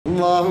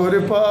അള്ളാഹു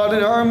ഒരുപാട്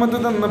നിഅമത്ത്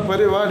തന്ന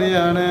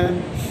പരിപാടിയാണ്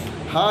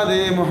ഹാദി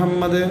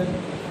മുഹമ്മദ്.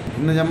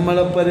 ഇന്ന്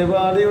നമ്മളെ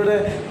പരിപാടിയുടെ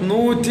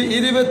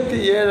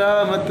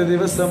 127ാമത്തെ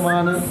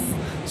ദിവസമാണ്.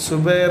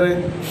 സുബൈർ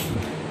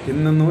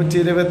ഇന്ന്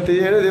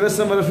 127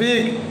 ദിവസം.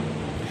 റഫീഖ്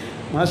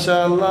മാഷാ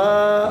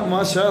അല്ലാഹ്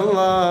മാഷാ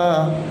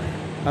അല്ലാഹ്.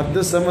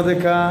 അബ്ദുസമദ്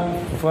ഖാൻ,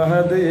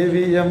 ഫഹദ്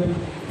എവിഎം,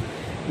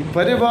 ഈ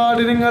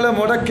പരിപാടി നിങ്ങൾ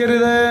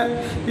മുടക്കരുത്.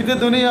 ഇത്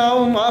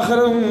ദുനിയാവും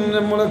ആഖിറവും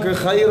നമ്മൾക്ക്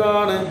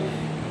ഖൈറാണ്.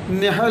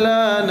 നിഹല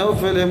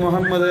നൗഫൽ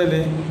മുഹമ്മദ്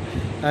അലി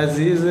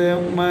അസീസ്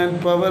മാൻ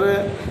പവർ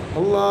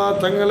അള്ളാഹ്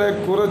തങ്ങളെ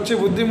കുറച്ച്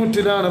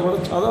ബുദ്ധിമുട്ടിലാണ്.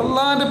 അത്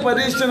അള്ളാഹിൻ്റെ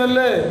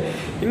പരീക്ഷണല്ലേ.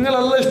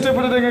 നിങ്ങളല്ല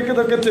ഇഷ്ടപ്പെട്ടിട്ട് നിങ്ങൾക്ക്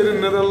ഇതൊക്കെ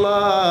തരുന്നതല്ല.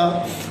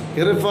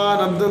 ഇർഫാൻ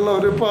അബ്ദുള്ള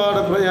ഒരുപാട്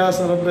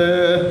പ്രയാസം റബ്ബേ.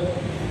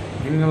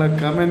 നിങ്ങളെ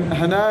കമൻറ്റ്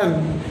ഹനാൻ,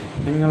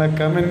 നിങ്ങളെ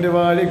കമൻറ്റ്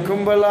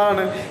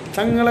വായിക്കുമ്പോഴാണ്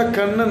തങ്ങളെ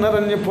കണ്ണ്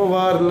നിറഞ്ഞു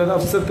പോവാറുള്ളത്.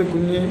 അഫ്സത്ത്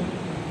കുഞ്ഞ്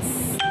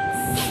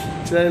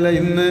ചില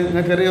ഇന്ന്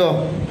നിങ്ങൾക്കറിയോ,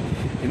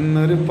 ഇന്ന്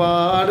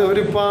ഒരുപാട്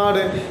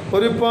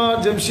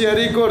ജംഷി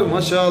അരീക്കോട്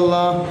മാഷാ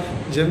അല്ലാഹ്.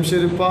 ജംഷി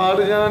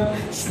ഒരുപാട് ഞാൻ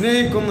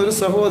സ്നേഹിക്കുന്നൊരു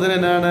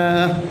സഹോദരനാണ്.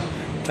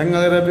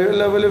 തങ്ങൾ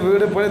റബീഉൽ അവ്വൽ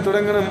വീട് പണി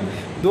തുടങ്ങണം,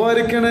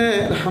 ദുആരിക്കണേ.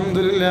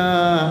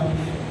 അൽഹംദുലില്ലാഹ്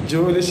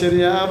ജോലി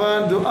ശരിയാവാൻ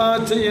ദുആ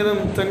ചെയ്യണം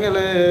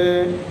തങ്ങളെ.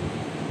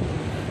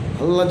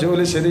 അള്ളാഹ്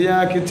ജോലി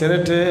ശരിയാക്കി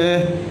തരട്ടെ.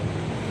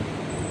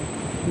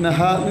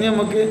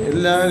 നമുക്ക്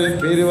എല്ലാവരും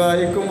പേര്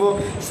വായിക്കുമ്പോൾ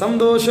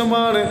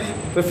സന്തോഷമാണ്.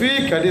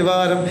 റഫീഖ്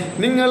അടിവാരം,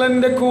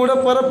 നിങ്ങളെൻ്റെ കൂടെ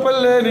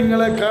പറപ്പല്ലേ.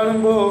 നിങ്ങളെ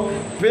കാണുമ്പോൾ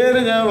പേര്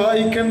ഞാൻ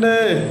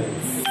വായിക്കണ്ടേ.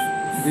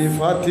 ബി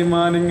ഫാത്തിമ,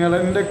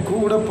 നിങ്ങളെൻ്റെ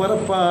കൂടെ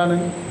പറപ്പാണ്.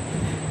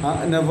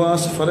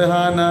 നവാസ്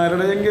ഫർഹാൻ,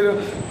 ആരുടെയെങ്കിലും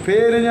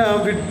പേര് ഞാൻ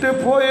വിട്ടു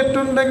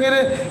പോയിട്ടുണ്ടെങ്കിൽ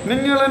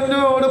നിങ്ങൾ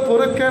എന്നോട്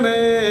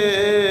പൊറുക്കണേ.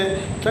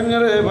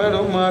 തങ്ങളെ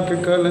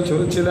വടുമാക്കിക്കാലും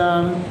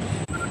ചൊറിച്ചിലാണ്.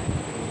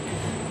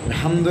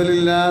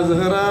 അൽഹംദുലില്ലാഹ്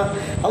സഹറ,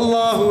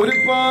 അല്ലാഹു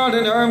ഒരുപാട്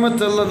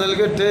നിഅമത്ത് അല്ലാഹ്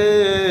നൽകട്ടെ,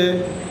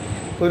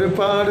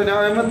 ഒരുപാട്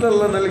നിഅമത്ത്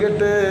അല്ലാഹ്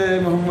നൽകട്ടെ.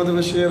 മുഹമ്മദ്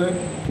ബഷീർ,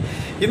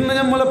 ഇന്ന്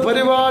നമ്മളെ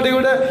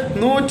പരിപാടിയുടെ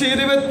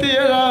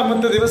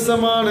 127ാമത്തെ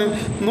ദിവസമാണ്.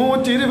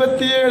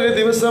 127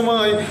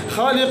 ദിവസമായി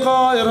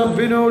ഖാലിഖായ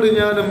റബ്ബിനോട്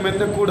ഞാനും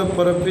എൻ്റെ കൂടെ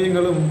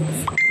പറപ്പീങ്ങളും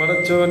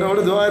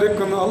പടച്ചവനോട്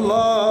ദ്വാരക്കുന്നു.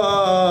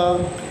 അല്ലാഹ്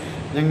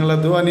ഞങ്ങളെ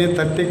ദുആ നീ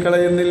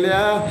തട്ടിക്കളയുന്നില്ല.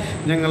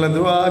 ഞങ്ങളെ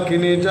ദുആക്ക്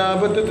നീ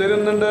ഇജാബത്ത്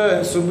തരുന്നുണ്ട്.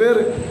 സുബൈർ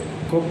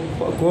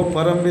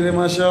കോപ്പറമ്പിൽ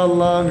മാഷാ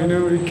അല്ലാഹ് അങ്ങനെ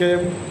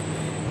വിളിക്കുകയും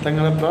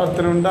തങ്ങളെ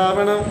പ്രാർത്ഥന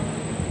ഉണ്ടാവണം.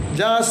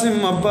 ജാസിം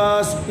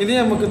അബ്ബാസ്, ഇനി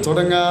നമുക്ക്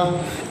തുടങ്ങാം.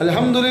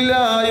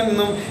 അൽഹംദുലില്ലാഹ്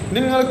ഇന്നും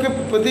നിങ്ങൾക്ക്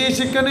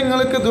പ്രതീക്ഷിക്കാം.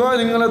 നിങ്ങൾക്ക് ദുആ,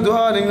 നിങ്ങളെ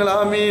ദുആ, നിങ്ങൾ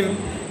ആമീൻ.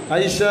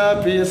 ഐഷ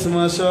പി എസ്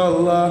മാഷാ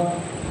അല്ലാഹ്.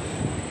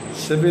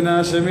 ഷബിന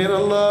ഷമീർ,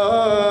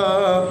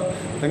 അല്ലാഹ്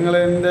തങ്ങളെ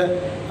എൻ്റെ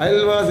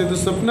അയൽവാസി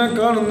സ്വപ്നം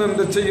കാണുന്നു,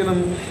 എന്ത് ചെയ്യണം.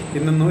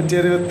 ഇന്ന്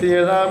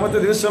 127ാമത്തെ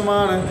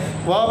ദിവസമാണ്.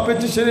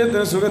 വാപ്പച്ച്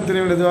ശരീരത്തിന് സുഖത്തിന്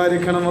വേണ്ടി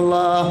ദ്വാരിക്കണം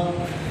അല്ലാഹ്.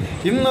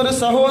 ഇന്നൊരു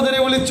സഹോദരി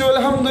വിളിച്ചു.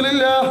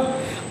 അൽഹംദുലില്ലാഹ്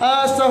ആ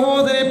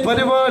സഹോദരി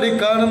പരിപാടി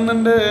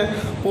കാണുന്നുണ്ട്.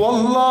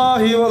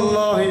 വല്ലാഹി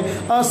വല്ലാഹി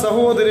ആ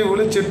സഹോദരി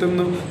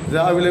വിളിച്ചിട്ടുന്നു,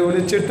 രാവിലെ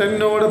വിളിച്ചിട്ട്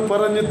എന്നോട്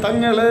പറഞ്ഞു,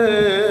 തങ്ങളെ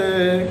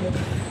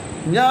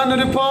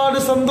ഞാനൊരുപാട്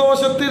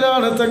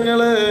സന്തോഷത്തിലാണ്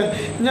തങ്ങളെ,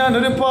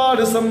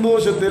 ഞാനൊരുപാട്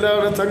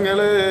സന്തോഷത്തിലാണ്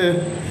തങ്ങളെ.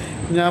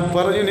 ഞാൻ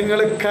പറഞ്ഞു, നിങ്ങൾ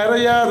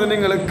കരയാതെ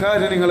നിങ്ങൾ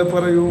കാര്യം നിങ്ങൾ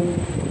പറയൂ,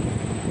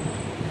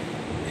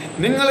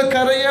 നിങ്ങൾ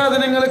കരയാതെ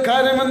നിങ്ങൾ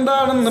കാര്യം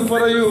എന്താണെന്ന്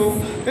പറയൂ.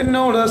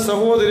 എന്നോട്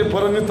സഹോദരി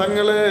പറഞ്ഞു,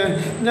 തങ്ങളെ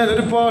ഞാൻ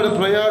ഒരുപാട്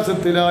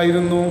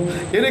പ്രയാസത്തിലായിരുന്നു.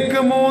 എനിക്ക്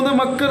 3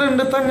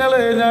 മക്കളുണ്ട്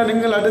തങ്ങളെ. ഞാൻ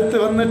നിങ്ങളടുത്ത്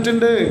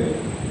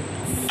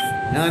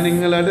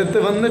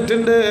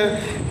വന്നിട്ടുണ്ട്.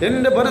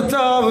 എൻ്റെ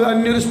ഭർത്താവ്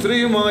അന്യൊരു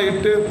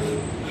സ്ത്രീയുമായിട്ട്,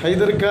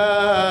 ഹൈദർക്കാ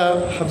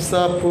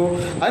ഹബ്സാപ്പു,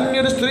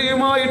 അന്യൊരു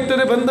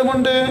സ്ത്രീയുമായിട്ടൊരു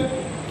ബന്ധമുണ്ട്.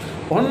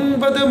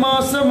 9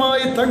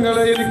 മാസമായി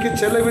തങ്ങളെ എനിക്ക്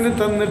ചെലവിന്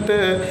തന്നിട്ട്.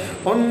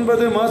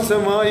 9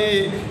 മാസമായി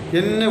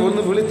എന്നെ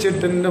ഒന്ന്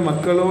വിളിച്ചിട്ട് എൻ്റെ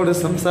മക്കളോട്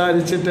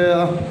സംസാരിച്ചിട്ട്.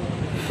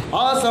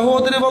 ആ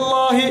സഹോദരി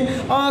വല്ലാഹി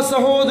ആ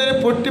സഹോദരി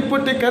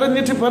പൊട്ടി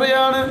കരഞ്ഞിട്ട്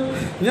പറയാണ്,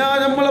 ഞാൻ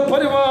നമ്മളെ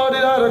പരിപാടി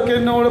ആരൊക്കെ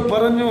എന്നോട്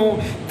പറഞ്ഞു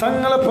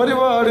തങ്ങളെ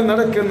പരിപാടി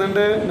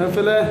നടക്കുന്നുണ്ട്.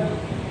 നഫലെ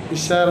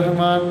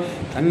ഇഷാറഹ്മാൻ,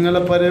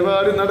 തങ്ങളെ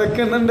പരിപാടി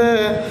നടക്കുന്നുണ്ട്,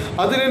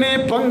 അതിൽ നീ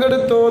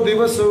പങ്കെടുത്തോ,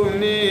 ദിവസവും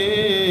നീ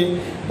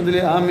അതിൽ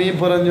ആമീ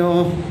പറഞ്ഞു.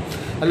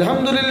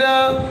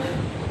 അൽഹംദുലില്ലാഹ്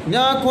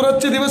ഞാൻ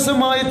കുറച്ച്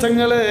ദിവസമായി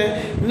തങ്ങളെ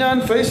ഞാൻ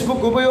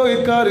ഫേസ്ബുക്ക്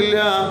ഉപയോഗിക്കാറില്ല.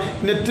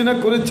 നെറ്റിനെ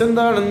കുറിച്ച്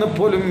എന്താണെന്ന്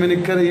പോലും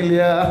എനിക്കറിയില്ല.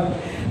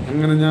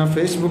 അങ്ങനെ ഞാൻ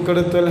ഫേസ്ബുക്ക്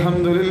എടുത്തു.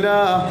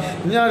 അൽഹംദുലില്ലാഹ്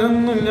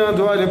ഞാനെന്നും ഞാൻ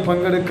ദ്വാര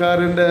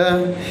പങ്കെടുക്കാറുണ്ട്.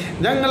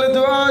 ഞങ്ങൾ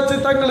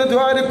തങ്ങൾ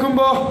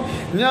ദ്വാരിക്കുമ്പോൾ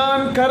ഞാൻ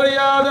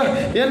കരയാതെ,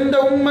 എൻ്റെ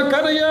ഉമ്മ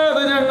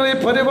കരയാതെ ഞങ്ങൾ ഈ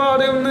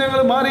പരിപാടിയിൽ നിന്ന്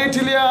ഞങ്ങൾ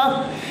മാറിയിട്ടില്ല.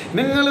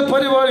 നിങ്ങൾ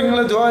പരിപാടി നിങ്ങൾ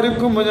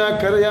ദ്വാരിക്കുമ്പോൾ ഞാൻ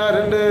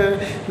കരയാറുണ്ട്.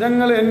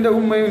 ഞങ്ങൾ എൻ്റെ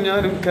ഉമ്മയും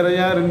ഞാനും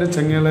കരയാറുണ്ട്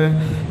ചങ്ങളെ.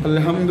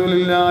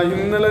 അൽഹംദുലില്ലാഹ്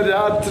ഇന്നലെ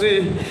രാത്രി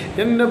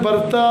എൻ്റെ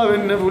ഭർത്താവ്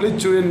എന്നെ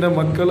വിളിച്ചു, എൻ്റെ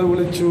മക്കളെ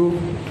വിളിച്ചു.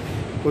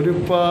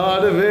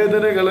 ഒരുപാട്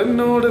വേദനകൾ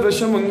എന്നോട്,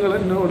 വിഷമങ്ങൾ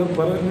എന്നോട്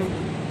പറഞ്ഞു.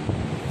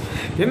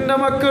 എൻ്റെ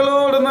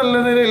മക്കളോട് നല്ല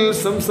നിലയിൽ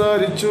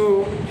സംസാരിച്ചു.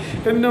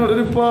 എന്നോട്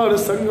ഒരുപാട്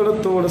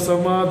സങ്കടത്തോടെ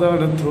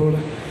സമാധാനത്തോടെ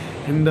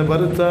എൻ്റെ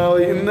ഭർത്താവ്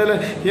ഇന്നലെ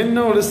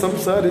എന്നോട്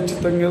സംസാരിച്ചു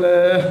തങ്ങളെ.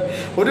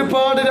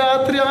 ഒരുപാട്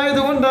രാത്രി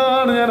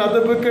ആയതുകൊണ്ടാണ് ഞാൻ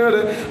അതപ്പക്കേട്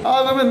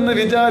ആകുമെന്ന്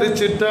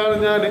വിചാരിച്ചിട്ടാണ്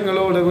ഞാൻ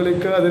നിങ്ങളോട്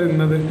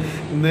വിളിക്കാതിരുന്നത്.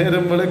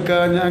 നേരം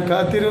വിളിക്കാൻ ഞാൻ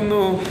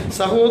കാത്തിരുന്നു.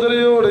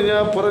 സഹോദരിയോട്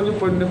ഞാൻ പറഞ്ഞു,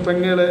 പൊന്നു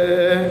പെങ്ങളെ,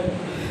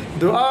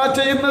 ദുആ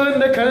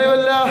ചെയ്യുന്നവന്റെ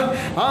കഴിവല്ല,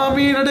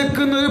 ആമീൻ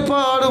എടുക്കുന്ന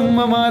ഒരുപാട്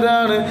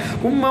ഉമ്മമാരാണ്.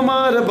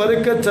 ഉമ്മമാരെ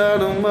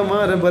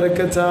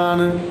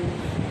ബർക്കത്താണ്.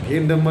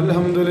 വീണ്ടും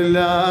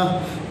അൽഹംദുലില്ലാഹ്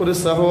ഒരു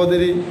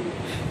സഹോദരി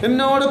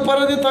എന്നോട്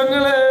പറഞ്ഞു,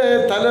 തങ്ങളെ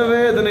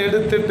തലവേദന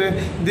എടുത്തിട്ട്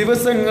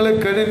ദിവസങ്ങൾ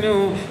കഴിഞ്ഞു,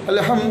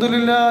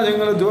 അൽഹംദുലില്ലാഹ്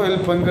ഞങ്ങൾ ദുആയിൽ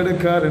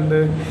പങ്കെടുക്കാറുണ്ട്,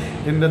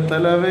 എൻ്റെ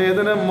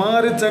തലവേദന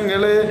മാറി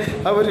തങ്ങളെ,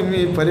 അവരും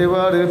ഈ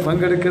പരിപാടിയിൽ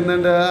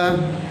പങ്കെടുക്കുന്നുണ്ട്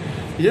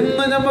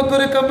എന്ന്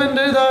നമുക്കൊരു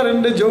കമൻ്റ്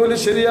എഴുതാറുണ്ട്. ജോലി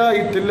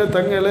ശരിയായിട്ടില്ല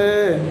തങ്ങളെ,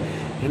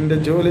 എൻ്റെ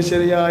ജോലി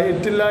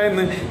ശരിയായിട്ടില്ല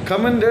എന്ന്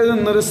കമൻ്റ്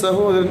എഴുതുന്നൊരു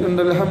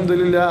സഹോദരനുണ്ട്.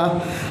 അൽഹംദുലില്ലാഹ്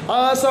ആ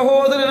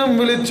സഹോദരനും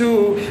വിളിച്ചു,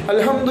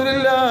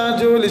 അൽഹംദുലില്ലാഹ്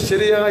ജോലി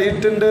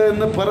ശരിയായിട്ടുണ്ട്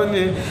എന്ന്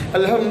പറഞ്ഞ്,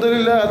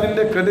 അൽഹംദുലില്ലാഹ്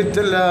അതിൻ്റെ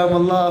ക്രെഡിറ്റ് എല്ലാം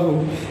അല്ലാഹു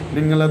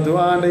നിങ്ങളെ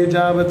ദുആന്റെ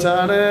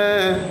ഇജാബത്താണ്.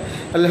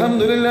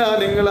 അൽഹംദുലില്ലാഹ്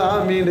നിങ്ങൾ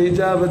ആമീൻ്റെ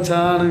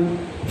ഇജാബത്താണ്.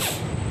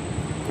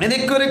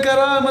 എനിക്കൊരു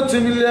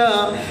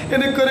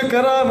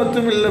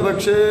കറാമത്തുമില്ല,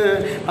 പക്ഷേ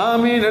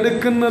ആമീൻ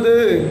എടുക്കുന്നത്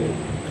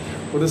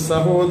ഒരു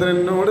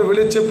സഹോദരനോട്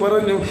വിളിച്ച്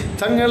പറഞ്ഞു,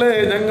 തങ്ങളെ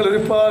ഞങ്ങൾ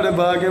ഒരുപാട്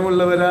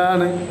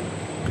ഭാഗ്യമുള്ളവരാണ്.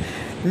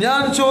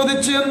 ഞാൻ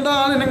ചോദിച്ചു,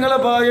 എന്താണ് നിങ്ങളെ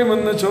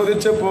ഭാഗ്യമെന്ന്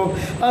ചോദിച്ചപ്പോൾ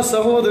ആ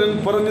സഹോദരൻ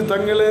പറഞ്ഞു,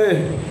 തങ്ങളെ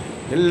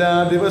എല്ലാ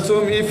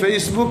ദിവസവും ഈ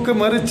ഫേസ്ബുക്ക്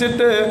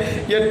മറിച്ചിട്ട്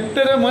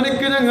 8:30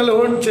 മണിക്ക് ഞങ്ങൾ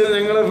ഓൺ ചെയ്ത്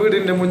ഞങ്ങളെ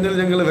വീടിൻ്റെ മുന്നിൽ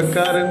ഞങ്ങൾ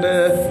വെക്കാറുണ്ട്.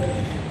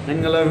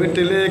 ഞങ്ങളെ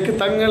വീട്ടിലേക്ക്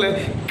തങ്ങൾ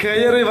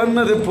കയറി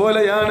വന്നത്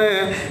പോലെയാണ്,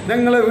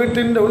 ഞങ്ങളെ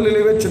വീട്ടിൻ്റെ ഉള്ളിൽ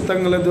വെച്ച്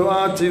തങ്ങൾ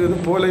ദുആ ചെയ്തത്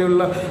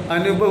പോലെയുള്ള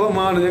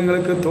അനുഭവമാണ്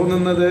ഞങ്ങൾക്ക്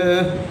തോന്നുന്നത്.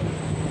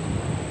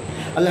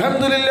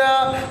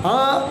 അൽഹംദുലില്ലാഹ്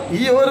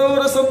ഈ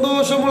ഓരോരോ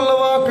സന്തോഷമുള്ള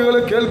വാക്കുകൾ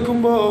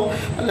കേൾക്കുമ്പോൾ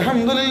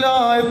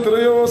അൽഹംദുലില്ലാഹ്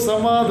എത്രയോ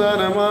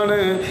സമാധാനമാണ്,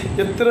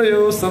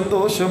 എത്രയോ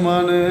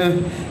സന്തോഷമാണ്,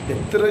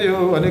 എത്രയോ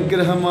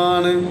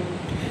അനുഗ്രഹമാണ്.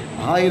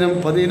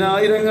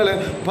 1000-10,000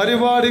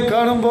 പരിപാടി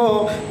കാണുമ്പോൾ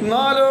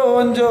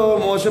 4-5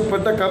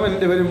 മോശപ്പെട്ട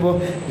കമൻ്റ് വരുമ്പോൾ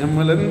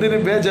നമ്മളെന്തിന്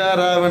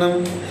ബേജാറാവണം,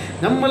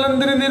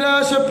 നമ്മളെന്തിന്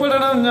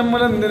നിരാശപ്പെടണം,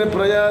 നമ്മളെന്തിന്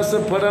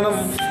പ്രയാസപ്പെടണം,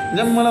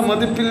 നമ്മളെ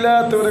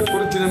മതിപ്പില്ലാത്തവരെ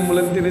കുറിച്ച്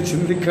നമ്മളെന്തിന്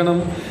ചിന്തിക്കണം.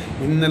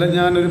 ഇന്നലെ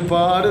ഞാൻ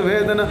ഒരുപാട്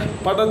വേദന,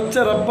 പടച്ച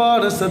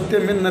റബ്ബാണ്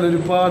സത്യം, ഇന്നലെ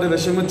ഒരുപാട്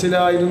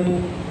വിഷമത്തിലായിരുന്നു.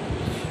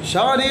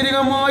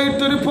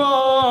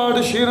 ശാരീരികമായിട്ടൊരുപാട്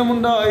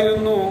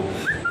ക്ഷീണമുണ്ടായിരുന്നു.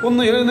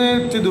 ഒന്ന്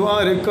എഴുന്നേറ്റ്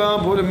ദ്വാരക്കാൻ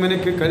പോലും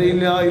എനിക്ക്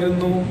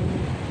കഴിയില്ലായിരുന്നു.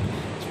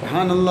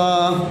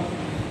 സുബ്ഹാനല്ലാഹ്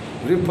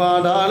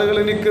ഒരുപാട് ആളുകൾ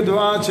എനിക്ക്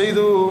ദുആ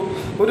ചെയ്തു,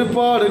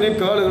 ഒരുപാട്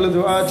എനിക്ക് ആളുകൾ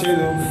ദുആ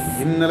ചെയ്തു.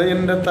 ഇന്നലെ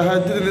എൻ്റെ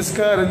തഹജ്ജുദ്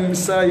നിസ്കാരം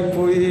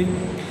മിസ്സായിപ്പോയി.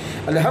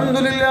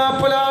 അൽഹംദുലില്ലാഹ്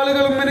പല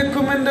ആളുകളും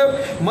എനിക്കും എൻ്റെ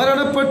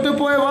മരണപ്പെട്ടു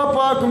പോയ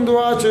വാപ്പാക്കും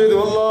ദുആ ചെയ്തു.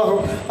 അല്ലാഹു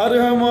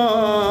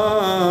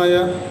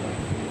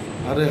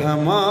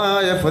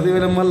അർഹമായ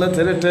പ്രതിഫലം അല്ലാഹ്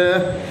തരട്ടെ.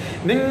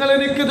 നിങ്ങൾ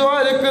എനിക്ക്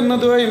ദ്വാരക്കുന്ന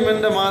ദ്വയും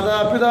എൻ്റെ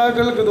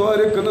മാതാപിതാക്കൾക്ക്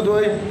ദ്വാരക്കുന്ന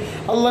ദ്വയും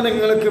അല്ലാഹ്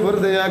നിങ്ങൾക്ക്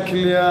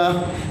വെറുതെയാക്കില്ല.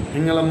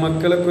 നിങ്ങളെ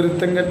മക്കളെ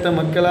കുരുത്തം കെട്ട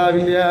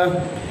മക്കളാവില്ല.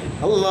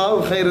 അല്ലാഹു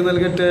ഖൈർ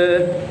നൽകട്ടെ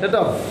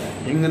കേട്ടോ.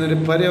 ഇങ്ങനൊരു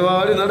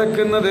പരിപാടി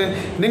നടക്കുന്നത്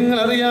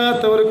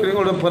നിങ്ങളറിയാത്തവർക്ക്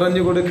നിങ്ങളോട്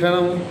പറഞ്ഞു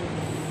കൊടുക്കണം.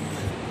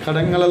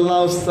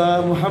 കടങ്ങളല്ലാഹു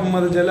ഉസ്താദ്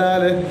മുഹമ്മദ്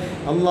ജലാൽ,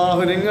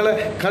 അള്ളാഹു നിങ്ങളെ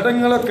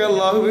കടങ്ങളൊക്കെ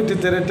അള്ളാഹു വീട്ടി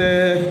തരട്ടെ.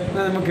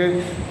 നമുക്ക്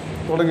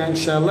തുടങ്ങാം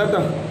ഇൻഷാ അല്ലാഹ്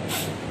കേട്ടോ.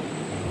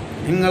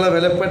 നിങ്ങളെ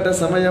വിലപ്പെട്ട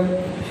സമയം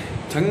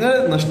തങ്ങൾ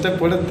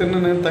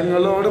നഷ്ടപ്പെടുത്തുന്ന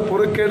തങ്ങളോട്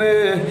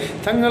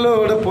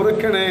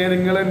പൊറുക്കണേ.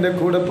 നിങ്ങളെൻ്റെ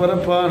കൂടെ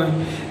പിറപ്പാണ്.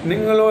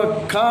 നിങ്ങളെ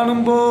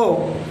കാണുമ്പോൾ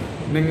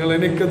നിങ്ങൾ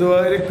എനിക്ക്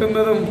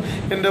ദ്വാരിക്കുന്നതും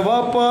എൻ്റെ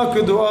വാപ്പാക്ക്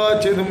ദ്വാ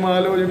ചെയ്തും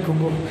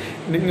ആലോചിക്കുമ്പോൾ,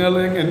 നിങ്ങൾ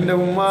എൻ്റെ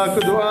ഉമ്മാക്ക്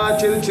ദ്വാ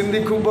ചെയ്ത്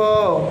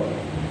ചിന്തിക്കുമ്പോൾ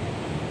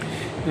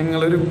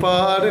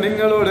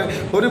നിങ്ങളോട്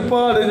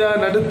ഒരുപാട് ഞാൻ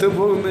അടുത്ത്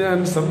പോകുന്നു. ഞാൻ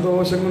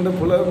സന്തോഷം കൊണ്ട്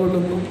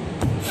പുലകൊള്ളുന്നു.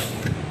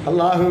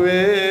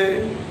 അല്ലാഹുവേ,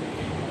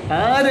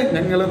 ആര്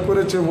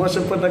ഞങ്ങളെക്കുറിച്ച്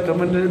മോശപ്പെട്ട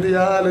കമൻ്റ്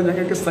എഴുതിയാലും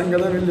ഞങ്ങൾക്ക്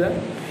സങ്കടമില്ല.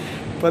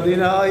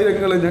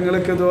 10,000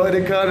 ഞങ്ങൾക്ക്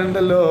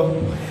ദ്വാരിക്കാനുണ്ടല്ലോ.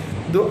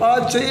 ദുആ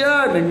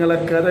ചെയ്യാൻ നിങ്ങളെ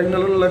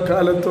കരങ്ങളുള്ള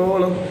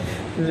കാലത്തോളം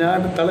ഞാൻ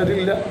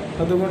തളരില്ല.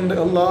 അതുകൊണ്ട്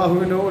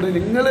അള്ളാഹുവിനോട്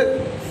നിങ്ങൾ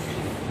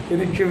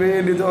എനിക്ക്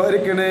വേണ്ടി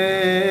ദ്വാരിക്കണേ.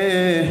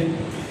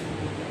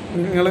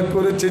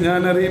 നിങ്ങളെക്കുറിച്ച്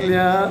ഞാൻ അറിയില്ല,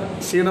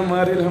 ക്ഷീണം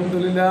മാറി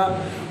അൽഹംദുലില്ലാഹ്,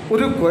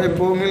 ഒരു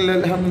കുഴപ്പവുമില്ല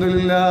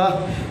അൽഹംദുലില്ലാഹ്.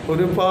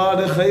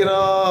 ഒരുപാട്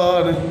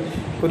ഖൈറാണ്,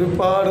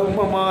 ഒരുപാട്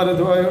ഉമ്മമാരെ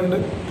ദ്വായുണ്ട്.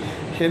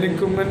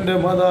 എനിക്കും എൻ്റെ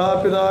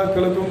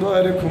മാതാപിതാക്കൾക്കും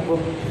ദ്വാരക്കുമ്പോൾ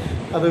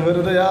അത്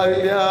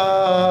വെറുതെയാവില്ല.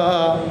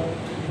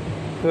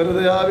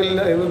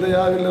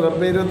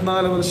 റബ്ബേ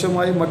 24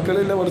 വർഷമായി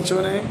മക്കളില്ല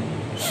വർഷവനെ.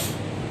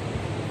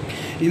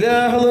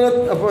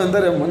 അപ്പോൾ എന്താ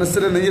പറയുക,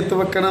 മനസ്സിൽ നെയ്യത്ത്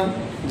വെക്കണം.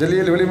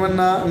 ജലീൽ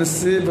വെളിമണ്ണ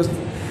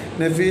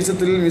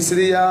നഫീസത്തുൽ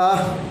മിസ്രിയ,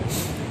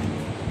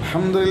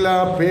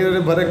 അൽഹംദുലില്ലാഹ് പേര്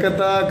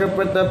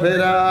ബറക്കത്താക്കപ്പെട്ട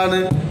പേരാണ്.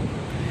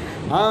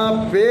 ആ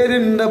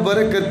പേരിൻ്റെ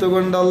ബറക്കത്ത്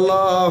കൊണ്ട്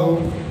അല്ലാഹു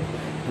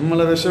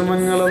നമ്മളെ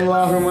വിഷമങ്ങൾ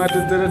അല്ലാഹു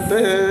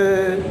മാറ്റിത്തരട്ടെ.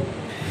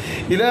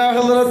 ഇലാ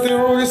ഹദ്റത്തി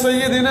റൂഹി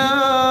സയ്യിദിനാ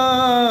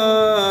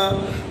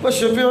വ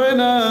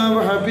وشفيعنا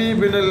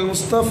وحبيبنا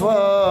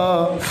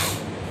المصطفى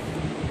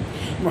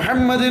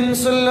محمد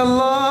صلى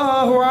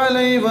الله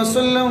عليه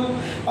وسلم.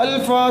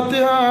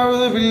 الفاتحة.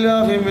 أعوذ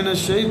بالله من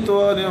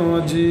الشيطان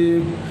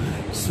الرجيم.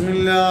 بسم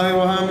الله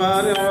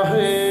الرحمن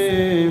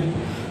الرحيم.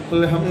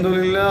 الحمد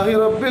لله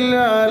رب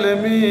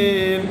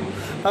العالمين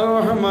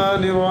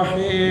الرحمن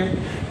الرحيم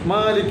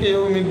مالك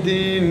يوم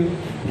الدين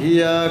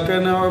إياك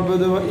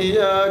نعبد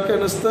وإياك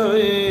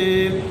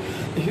نستعين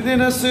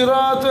اهدنا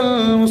الصراط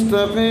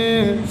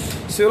المستقيم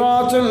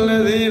صراط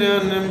الذين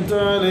أنعمت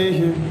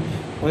عليهم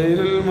غير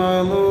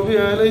المغضوب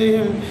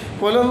عليهم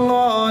ولا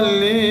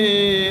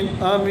الضالين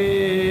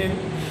آمين.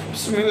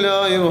 بسم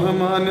الله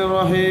الرحمن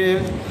الرحيم.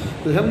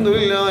 الحمد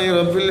لله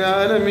رب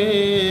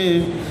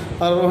العالمين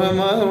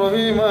الرحمن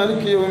الرحيم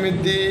مالك يوم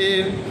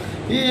الدين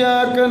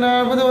إياك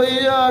نعبد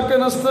وإياك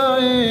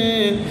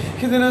نستعين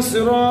اهدنا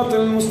الصراط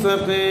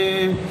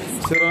المستقيم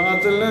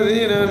صراط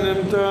الذين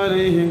أنعمت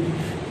عليهم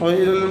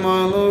غير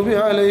المغضوب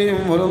عليهم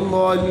ولا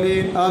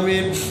الضالين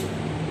آمين.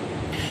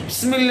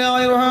 بسم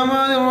الله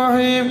الرحمن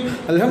الرحيم.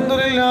 الحمد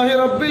لله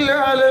رب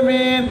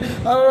العالمين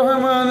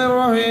الرحمن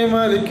الرحيم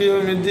مالك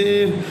يوم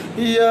الدين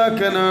إياك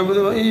نعبد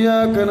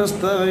وإياك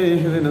نستعين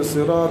اهدنا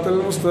الصراط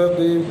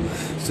المستقيم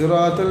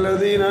صراط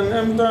الذين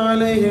أنعمت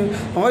عليهم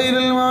غير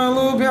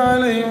المغضوب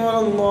عليهم ولا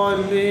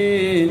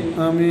الضالين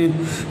آمين.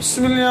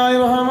 بسم الله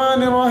الرحمن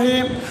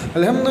الرحيم.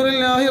 الحمد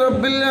لله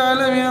رب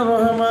العالمين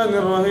الرحمن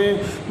الرحيم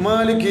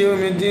مالك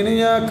يوم الدين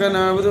إياك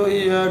نعبد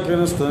وإياك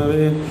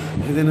نستعين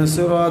اهدنا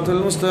الصراط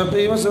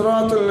المستقيم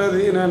صراط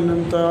الذين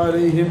أنعمت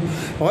عليهم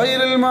غير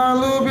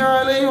المغضوب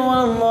عليهم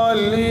ولا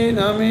الضالين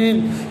آمين.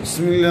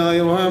 بسم الله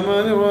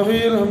الرحمن الرحيم.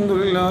 الحمد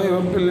لله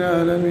رب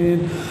العالمين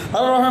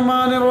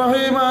الرحمن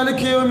الرحيم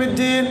مالك يوم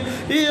الدين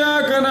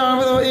إياك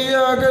نعبد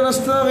وإياك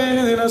نستعين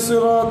اهدنا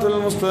الصراط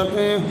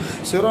المستقيم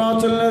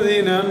صراط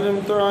الذين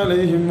أنعمت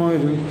عليهم غير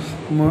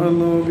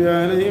المغضوب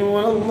عليهم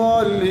ولا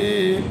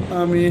الضالين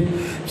آمين.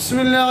 بسم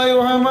الله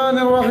الرحمن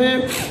الرحيم.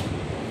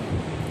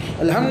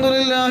 الحمد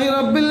لله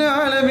رب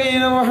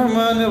العالمين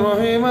الرحمن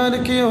الرحيم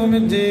مالك يوم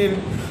الدين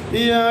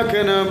إياك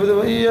نعبد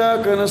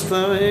وإياك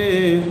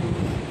نستعين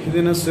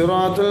اهدنا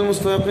الصراط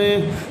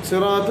المستقيم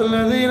صراط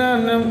الذين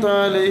أنعمت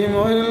عليهم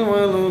غير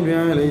المغضوب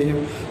عليهم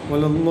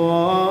ولا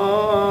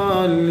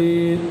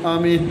الضالين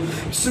آمين.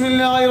 بسم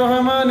الله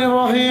الرحمن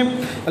الرحيم.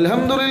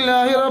 الحمد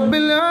لله رب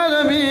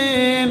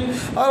العالمين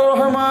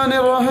الرحمن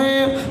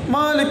الرحيم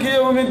مالك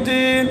يوم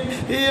الدين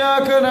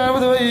إياك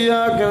نعبد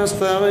وإياك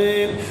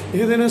نستعين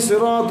اهدنا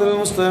الصراط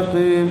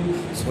المستقيم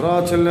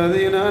صراط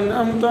الذين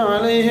أنعمت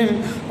عليهم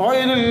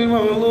غير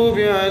المغضوب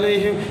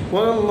عليهم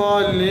ولا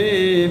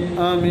الضالين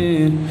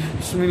آمين.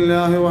 بسم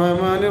الله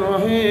الرحمن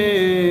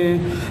الرحيم.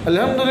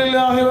 الحمد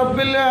لله رب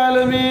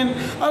العالمين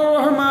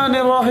الرحمن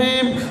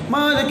الرحيم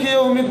مالك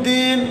يوم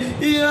الدين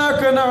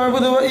إياك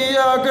نعبد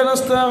وإياك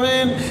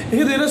نستعين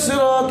اهدنا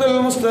الصراط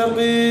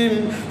المستقيم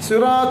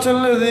صراط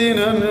الذين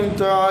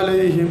أنعمت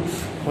عليهم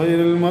غير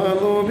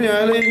المغضوب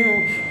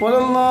عليهم ولا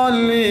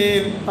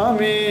الضالين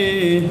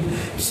آمين.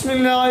 بسم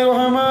الله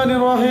الرحمن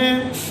الرحيم.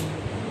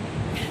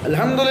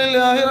 الحمد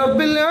لله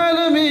رب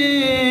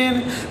العالمين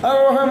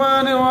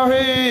الرحمن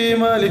الرحيم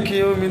مالك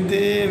يوم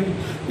الدين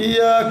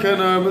إياك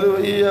نعبد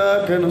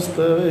وإياك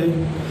نستعين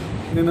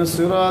اهدنا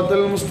الصراط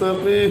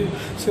المستقيم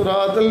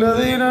صراط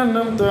الذين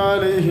أنعمت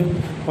عليهم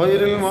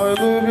غير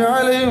المغضوب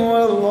عليهم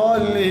ولا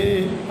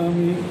الضالين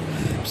آمين.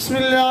 بسم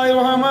الله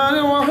الرحمن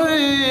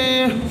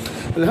الرحيم.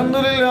 الحمد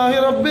لله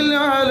رب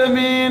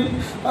العالمين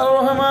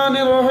الرحمن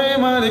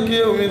الرحيم مالك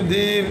يوم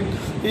الدين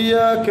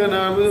إياك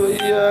نعبد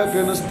وإياك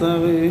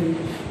نستعين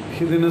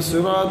اهدنا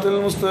الصراط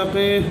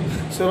المستقيم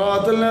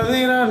صراط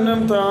الذين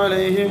أنعمت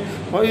عليهم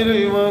غير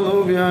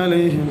المغضوب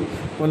عليهم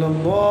ولا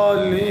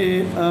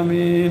الضالين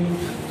آمين.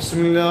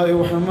 بسم الله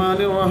الرحمن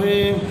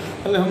الرحيم.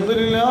 الحمد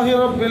لله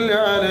رب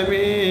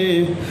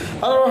العالمين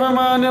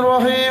الرحمن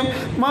الرحيم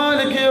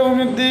مالك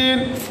يوم الدين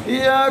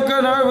إياك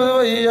نعبد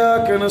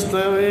وإياك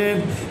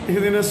نستعين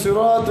اهدنا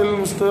الصراط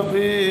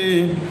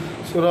المستقيم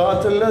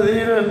صراط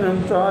الذين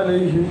أنعمت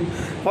عليهم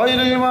غير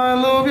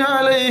المغضوب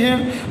عليهم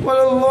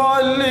ولا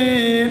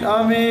الضالين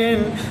آمين.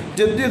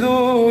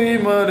 جددوا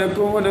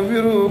إيمانكم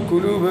ونبروا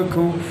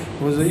قلوبكم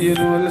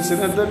وزينوا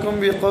ألسنتكم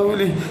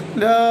بقوله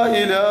لا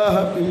إله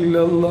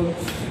إلا الله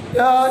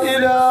لا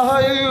إله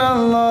إلا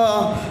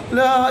الله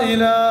لا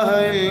إله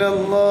إلا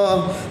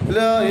الله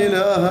لا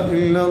إله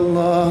إلا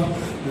الله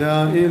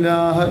لا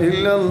إله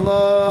إلا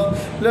الله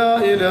لا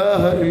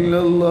إله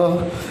إلا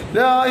الله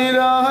لا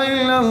إله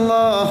إلا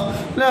الله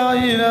لا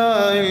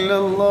إله إلا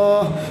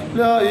الله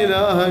لا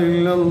إله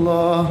إلا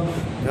الله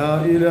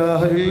لا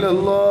إله إلا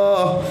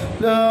الله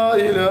لا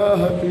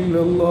إله إلا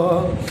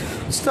الله.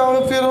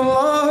 أستغفر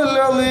الله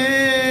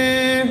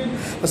العظيم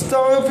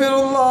أستغفر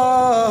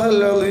الله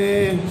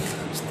العظيم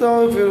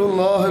أستغفر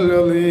الله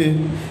العظيم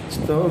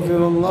أستغفر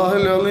الله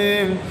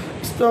العظيم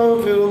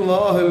أستغفر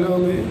الله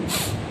العظيم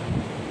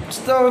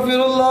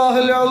أستغفر الله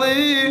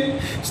العظيم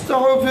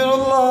أستغفر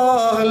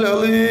الله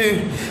العظيم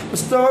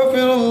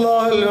أستغفر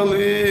الله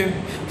العظيم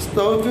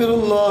أستغفر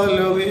الله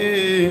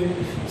العظيم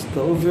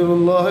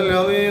അസ്തഗ്ഫിറുല്ലാഹൽ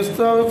അലീം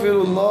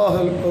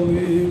അസ്തഗ്ഫിറുല്ലാഹൽ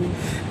അലീം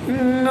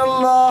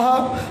ഇന്നല്ലാഹ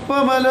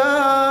വമലായികതുഹു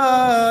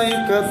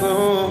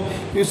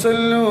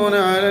യുസല്ലൂന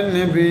അലൻ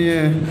നബിയ്യ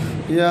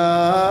യാ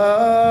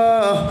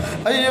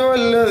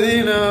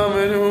അയ്യുഹല്ലദീന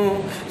ആമനൂ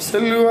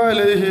സല്ലു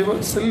അലൈഹി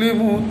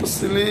വസല്ലിമു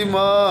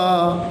തസ്ലീമാ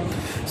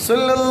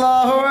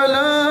സല്ലല്ലാഹു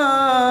അലാ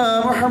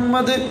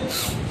മുഹമ്മദ്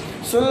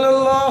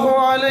സല്ലല്ലാഹു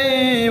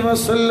അലൈഹി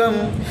വസല്ലം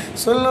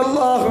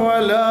സല്ലല്ലാഹു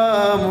അലാ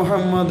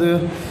മുഹമ്മദ്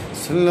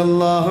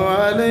സല്ലല്ലാഹു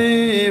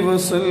അലൈഹി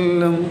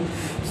വസല്ലം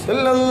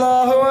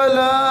സല്ലല്ലാഹു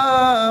അലാ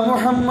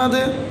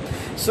മുഹമ്മദ്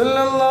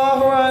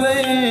സല്ലല്ലാഹു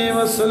അലൈഹി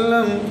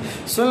വസല്ലം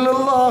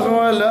സല്ലല്ലാഹു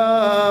അലാ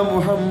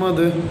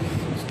മുഹമ്മദ്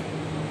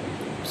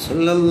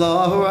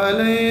സല്ലല്ലാഹു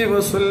അലൈഹി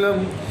വസല്ലം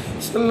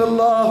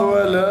സല്ലല്ലാഹു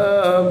അലാ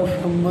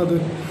മുഹമ്മദ്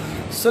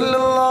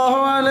സല്ലല്ലാഹു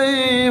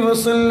അലൈഹി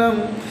വസല്ലം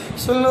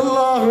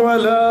സല്ലല്ലാഹു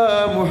അലാ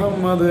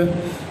മുഹമ്മദ്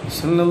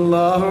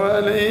സല്ലല്ലാഹു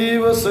അലൈഹി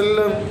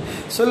വസല്ലം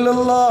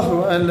സല്ലല്ലാഹു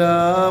അലാ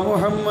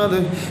മുഹമ്മദ്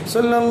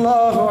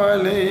സല്ലല്ലാഹു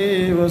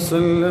അലൈഹി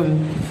വസല്ലം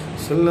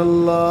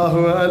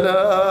സല്ലല്ലാഹു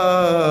അലാ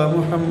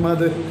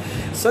മുഹമ്മദ്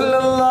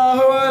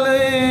സല്ലല്ലാഹു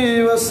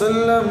അലൈഹി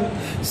വസല്ലം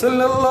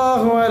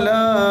സല്ലല്ലാഹു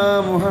അലാ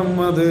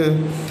മുഹമ്മദ്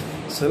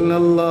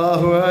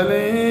സല്ലല്ലാഹു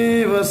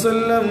അലൈഹി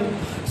വസല്ലം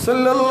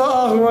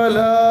സല്ലല്ലാഹു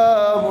അലാ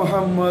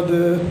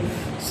മുഹമ്മദ്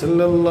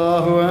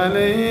സല്ലല്ലാഹു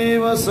അലൈഹി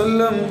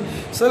വസല്ലം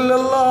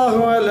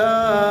സല്ലല്ലാഹു അലാ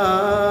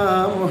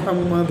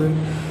മുഹമ്മദ്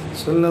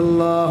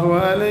സല്ലല്ലാഹു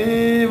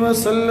അലൈഹി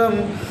വസല്ലം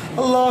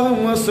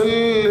اللهم صل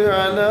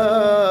على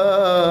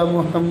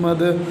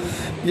محمد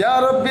يا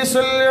ربي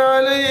صل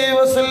عليه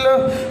وسلم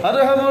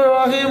أرحم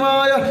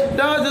الراحمين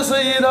രാജ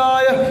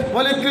സയ്യിദായ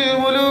മലിക്കുൽ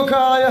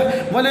മുലൂക്കായ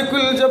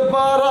മലിക്കുൽ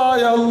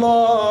ജബ്ബാറായ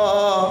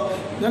അല്ലാഹ്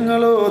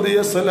ഞങ്ങൾ ഓതിയ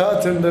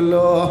സലാത്ത്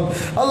ഉണ്ടല്ലോ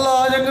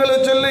അല്ലാഹ് ഞങ്ങൾ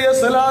ചൊല്ലിയ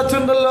സലാത്ത്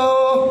ഉണ്ടല്ലോ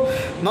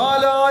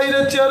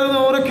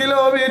 4600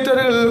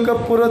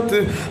 കിലോമീറ്ററുകൾക്കപ്പുറത്ത്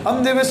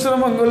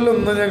അന്ത്യവിശ്രമം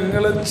കൊള്ളുന്ന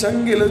ഞങ്ങളെ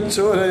ചങ്കിലെ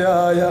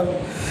ചോരയായ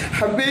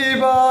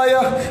ഹബീബായ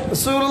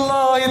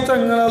റസൂലുള്ളാഹി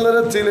തങ്ങളുടെ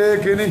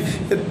അലറത്തിലേക്ക് നീ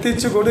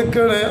എത്തിച്ചു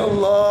കൊടുക്കണേ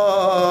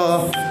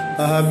അല്ലാഹ്.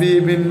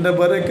 ഹബീബിന്റെ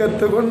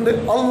ബറക്കത്ത് കൊണ്ട്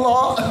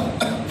അല്ലാഹ്,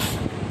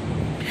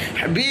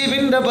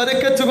 ഹബീബിന്റെ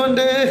ബറക്കത്ത്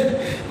കൊണ്ട്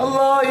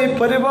അല്ലാഹ് ഈ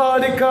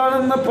പരിപാടി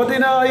കാണുന്ന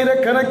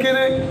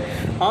 10,000-കണക്കിന്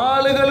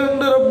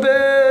ആളുകളുണ്ട്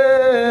റബ്ബേ.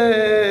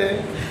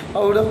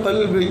 അവിടെ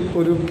ഖൽബിൽ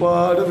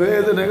ഒരുപാട്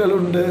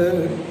വേദനകളുണ്ട്,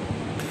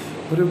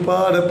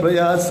 ഒരുപാട്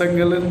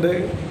പ്രയാസങ്ങളുണ്ട്.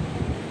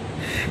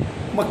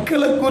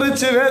 മക്കളെ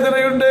കുറിച്ച്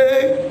വേദനയുണ്ട്,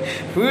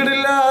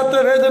 വീടില്ലാത്ത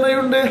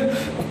വേദനയുണ്ട്,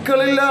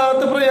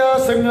 മക്കളില്ലാത്ത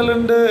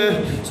പ്രയാസങ്ങളുണ്ട്,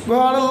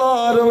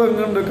 സുബ്ഹാനല്ലാഹ് രോഗം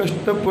കൊണ്ട്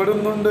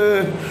കഷ്ടപ്പെടുന്നുണ്ട്.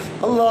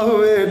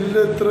 അല്ലാഹുവേ,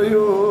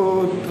 എത്രയോ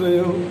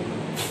എത്രയോ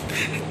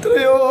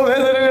എത്രയോ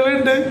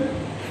വേദനകളുണ്ട്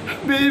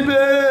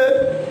ഹബീബേ.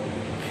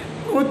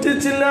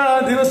 100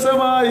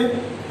 ദിവസമായി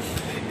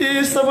ഈ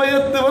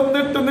സമയത്ത്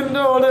വന്നിട്ട്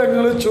നിന്നോട്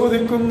ഞങ്ങൾ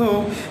ചോദിക്കുന്നു,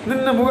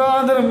 നിന്നെ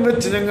മുഖാന്തരം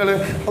വെച്ച് ഞങ്ങൾ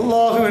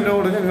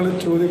അള്ളാഹുവിനോട് ഞങ്ങൾ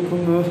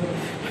ചോദിക്കുന്നു.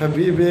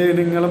 ഹബീബേ,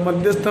 നിങ്ങളെ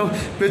മധ്യസ്ഥം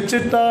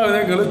വെച്ചിട്ടാണ്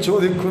ഞങ്ങൾ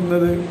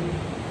ചോദിക്കുന്നത്.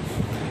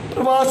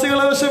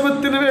 പ്രവാസികളെ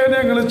വിഷമത്തിന് വേണ്ടി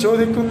ഞങ്ങൾ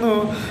ചോദിക്കുന്നു.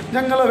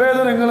 ഞങ്ങളെ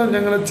വേദനകളും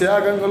ഞങ്ങളെ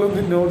ത്യാഗങ്ങളും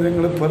നിന്നോട്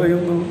ഞങ്ങൾ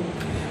പറയുന്നു.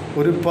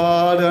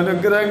 ഒരുപാട്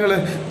അനുഗ്രഹങ്ങൾ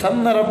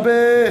തന്ന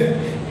റബ്ബേ,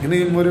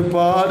 ഇനിയും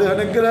ഒരുപാട്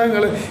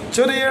അനുഗ്രഹങ്ങൾ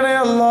ചൊരിയണേ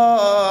അല്ലാ,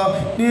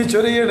 നീ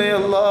ചൊരിയണേ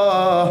അല്ലാ.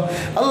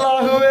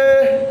 അല്ലാഹുവേ,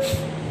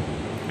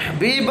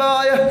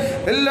 ഹബീബായ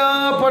എല്ലാ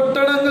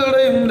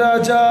പട്ടണങ്ങളുടെയും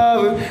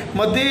രാജാവ്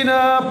മദീന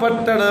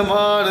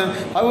പട്ടണമാണ്.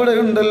 അവിടെ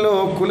ഉണ്ടല്ലോ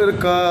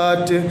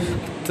കുളിർക്കാറ്റ്,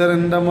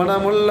 അത്തറിൻ്റെ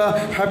മണമുള്ള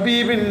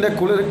ഹബീബിൻ്റെ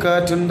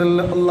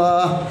കുളിർക്കാറ്റുണ്ടല്ലോ അല്ലാ.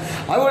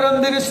 അവിടെ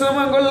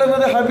അന്ത്യവിശ്രമം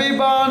കൊള്ളുന്നത്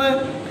ഹബീബാണ്,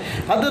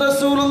 അത്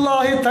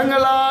റസൂലുള്ളാഹി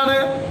തങ്ങളാണ്.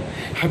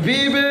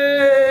 ഹബീബേ,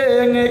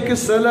 അങ്ങേക്ക്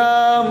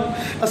സലാം,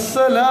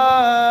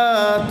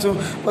 അസ്സലാത്തു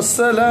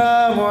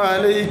വസ്സലാമു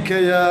അലൈക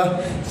യാ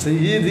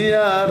സയ്യിദി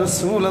യാ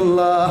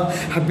റസൂലല്ലാഹ്.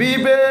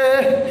 ഹബീബേ,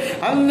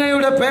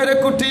 അങ്ങയുടെ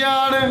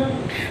പേരക്കുട്ടിയാണ്,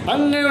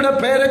 അങ്ങയുടെ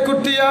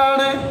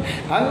പേരക്കുട്ടിയാണ്,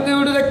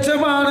 അങ്ങയുടെ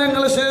രക്തമാണ്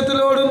ഞങ്ങളുടെ ശരീരത്തിൽ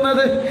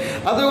ഓടുന്നത്.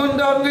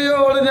 അതുകൊണ്ട്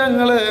അങ്ങയോട്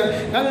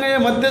അങ്ങയെ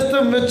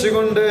മധ്യസ്ഥം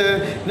വെച്ചുകൊണ്ട്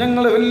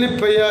ഞങ്ങൾ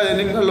വല്ലിപ്പയായ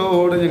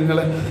നിങ്ങളോട് ഞങ്ങൾ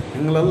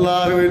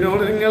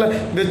അല്ലാഹുവിനോട് നിങ്ങളെ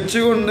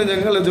വെച്ചുകൊണ്ട്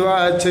ഞങ്ങൾ ദുആ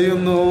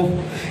ചെയ്യുന്നു.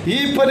 ഈ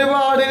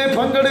പരിപാടിയിൽ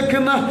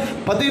പങ്കെടുക്കുന്ന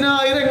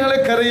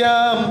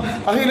 10,000-കൾക്കറിയാം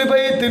അഹ്ലു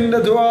ബൈത്തിന്റെ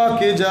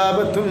ദുആക്ക്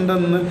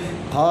ഇജാബത്തുണ്ടെന്ന്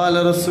ഖാല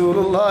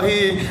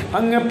റസൂലുള്ളാഹി.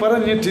 അങ്ങ്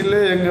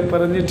പറഞ്ഞിട്ടില്ലേ, അങ്ങ്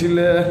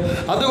പറഞ്ഞിട്ടില്ലേ?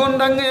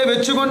 അതുകൊണ്ട് അങ്ങയെ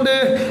വെച്ചുകൊണ്ട്,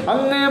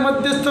 അങ്ങയെ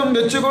മധ്യസ്ഥം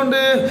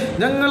വെച്ചുകൊണ്ട്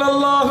ഞങ്ങൾ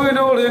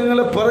അല്ലാഹുവിനോട് ഞങ്ങൾ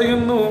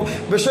പറയുന്നു.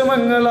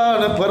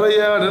 വിഷമങ്ങളാണ്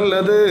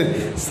പറയാനുള്ളത്,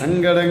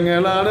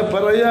 സങ്കടങ്ങളാണ്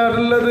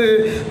പറയാനുള്ളത്,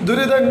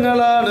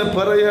 ദുരിതങ്ങളാണ്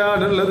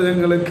പറയാനുള്ളത്.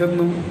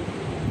 ഞങ്ങൾക്കെന്നും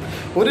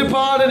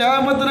ഒരുപാട്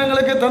നിഅമത്ത്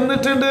ഞങ്ങൾക്ക്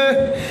തന്നിട്ടുണ്ട്.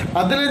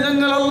 അതിൽ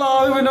ഞങ്ങൾ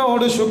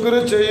അല്ലാഹുവിനോട് ശുക്ർ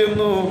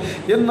ചെയ്യുന്നു.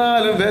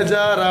 എന്നാലും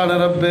ബേജാറാണ്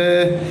റബ്ബേ,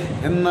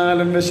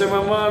 എന്നാലും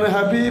വിഷമമാണ്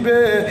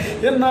ഹബീബേ,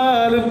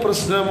 എന്നാലും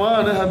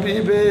പ്രശ്നമാണ്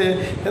ഹബീബേ,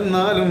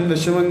 എന്നാലും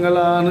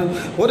വിഷമങ്ങളാണ്.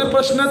 ഒരു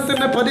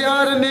പ്രശ്നത്തിന്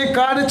പരിഹാരം നീ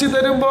കാണിച്ചു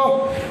തരുമ്പോൾ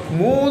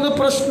 3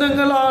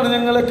 പ്രശ്നങ്ങളാണ്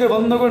ഞങ്ങൾക്ക്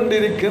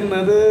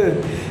വന്നുകൊണ്ടിരിക്കുന്നത്.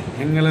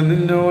 ഞങ്ങൾ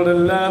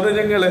നിന്നോടല്ലാതെ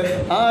ഞങ്ങൾ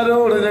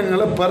ആരോട് ഞങ്ങൾ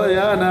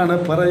പറയാനാണ്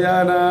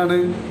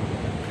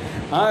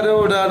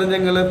ആരോടാണ്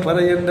ഞങ്ങൾ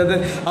പറയേണ്ടത്?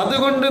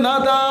 അതുകൊണ്ട്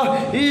നാഥാ,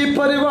 ഈ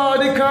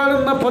പരിപാടി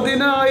കാണുന്ന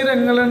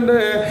 10,000-ങ്ങളുണ്ട്.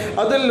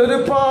 അതിൽ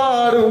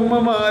ഒരുപാട്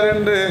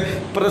ഉമ്മമാരുണ്ട്.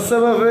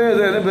 പ്രസവ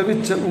വേദന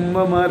അനുഭവിച്ച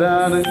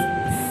ഉമ്മമാരാണ്,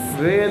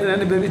 വേദന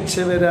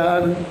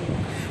അനുഭവിച്ചവരാണ്.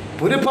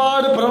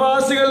 ഒരുപാട്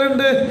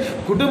പ്രവാസികളുണ്ട്.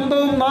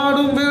 കുടുംബവും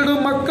നാടും വീടും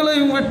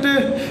മക്കളെയും വിട്ട്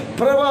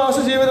പ്രവാസ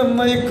ജീവിതം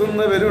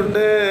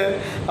നയിക്കുന്നവരുണ്ട്.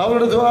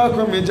 അവരുടെ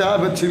ദുആക്കും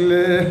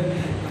ഇജാബത്തില്ലേ.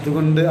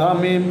 അതുകൊണ്ട്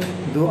ആമീൻ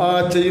ദുആ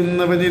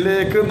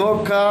ചെയ്യുന്നവരിലേക്ക്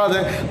നോക്കാതെ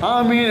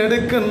ആമീൻ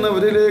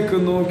എടുക്കുന്നവരിലേക്ക്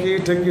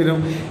നോക്കിയിട്ടെങ്കിലും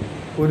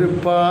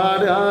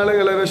ഒരുപാട്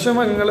ആളുകളെ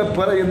വിഷമങ്ങൾ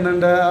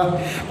പറയുന്നുണ്ട്.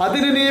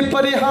 അതിന് നീ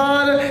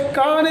പരിഹാരം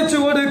കാണിച്ചു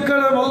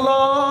കൊടുക്കണം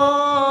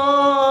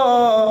അല്ലാഹ്.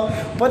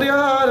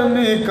 പരിഹാരം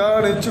നീ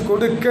കാണിച്ചു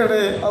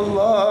കൊടുക്കണേ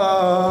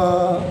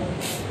അല്ലാഹ്.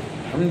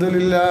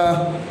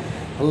 അൽഹംദുലില്ലാഹ്,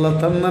 അല്ലാഹ്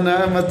തന്ന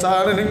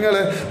നിഅമത്താണ്. നിങ്ങൾ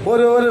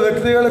ഓരോരോ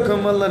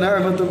വ്യക്തികൾക്കും അല്ലാഹ്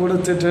നിഅമത്ത്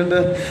കൊടുത്തിട്ടുണ്ട്.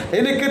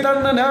 എനിക്ക്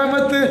തന്ന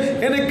നിഅമത്ത്,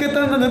 എനിക്ക്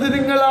തന്ന നിധി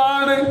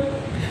നിങ്ങളാണ്.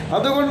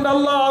 അതുകൊണ്ട്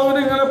അല്ലാഹു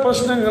നിങ്ങളുടെ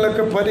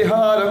പ്രശ്നങ്ങളൊക്കെ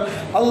പരിഹാരം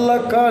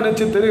അല്ലാഹ്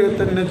കാണിച്ചു തരിക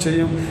തന്നെ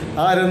ചെയ്യും.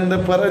 ആരെന്ത്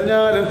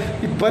പറഞ്ഞാലും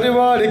ഈ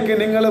പരിപാടിക്ക്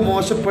നിങ്ങൾ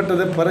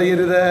മോശപ്പെട്ടത്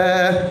പറയരുത്,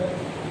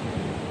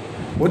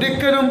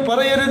 ഒരിക്കലും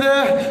പറയരുത്.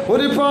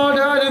 ഒരുപാട്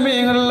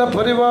ആലിമീങ്ങളുള്ള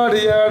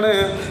പരിപാടിയാണ്,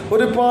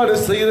 ഒരുപാട്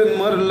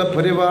സയ്യിദന്മാരുള്ള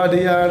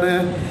പരിപാടിയാണ്.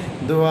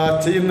 ദുആ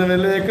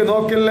ചെയ്യുന്നവരിലേക്ക്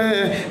നോക്കില്ലേ.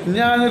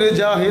 ഞാനൊരു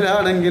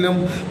ജാഹിലാണെങ്കിലും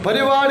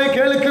പരിപാടി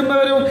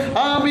കേൾക്കുന്നവരും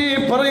ആമീൻ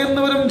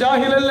പറയുന്നവരും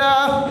ജാഹിലല്ല.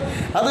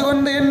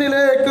 അതുകൊണ്ട്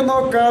എന്നിലേക്ക്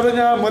നോക്കാതെ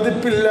ഞാൻ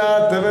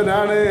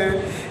മതിപ്പില്ലാത്തവനാണ്.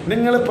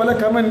 നിങ്ങൾ പല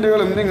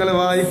കമൻറ്റുകളും നിങ്ങൾ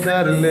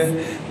വായിക്കാറില്ലേ?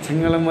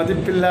 നിങ്ങൾ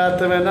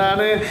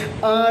മതിപ്പില്ലാത്തവനാണ്,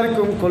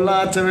 ആർക്കും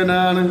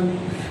കൊള്ളാത്തവനാണ്.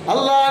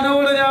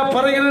 അള്ളാഹിനോട് ഞാൻ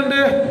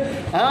പറയുന്നുണ്ട്,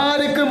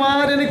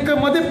 ആരെനിക്ക്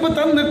മതിപ്പ്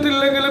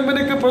തന്നിട്ടില്ലെങ്കിലും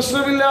എനിക്ക്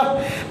പ്രശ്നമില്ല.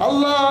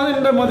 അല്ലാഹ്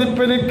നിന്റെ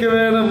മതിപ്പ് എനിക്ക്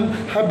വേണം,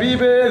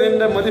 ഹബീബേ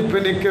നിന്റെ മതിപ്പ്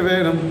എനിക്ക്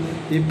വേണം.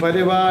 ഈ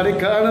പരിപാടി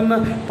കാണുന്ന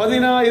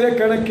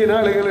 10,000-കണക്കിന്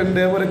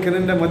ആളുകളുണ്ട്. അവർക്ക്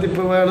നിന്റെ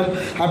മതിപ്പ് വേണം,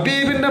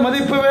 ഹബീബിൻ്റെ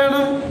മതിപ്പ്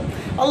വേണം.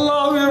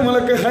 അല്ലാഹു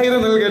നമ്മൾക്ക് ഖൈർ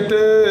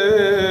നൽകട്ടെ.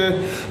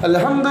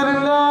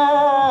 അൽഹംദുലില്ലാഹ്,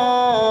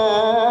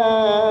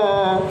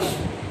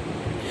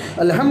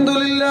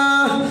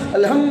 അൽഹംദുലില്ലാഹ്,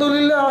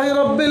 അൽഹംദുലില്ലാഹി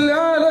റബ്ബിൽ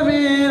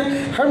ആലമീൻ.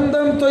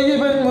 حمدا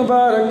طيبا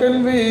مباركا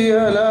فيه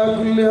على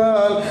كل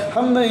حال،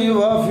 حمدا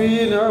يوافي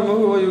نعمه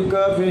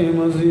ويكافي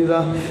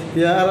مزيدا.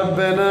 يا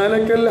ربنا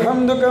لك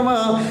الحمد كما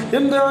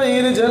ينبغي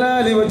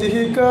لجلال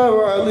وجهك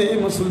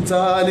وعظيم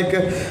سلطانك.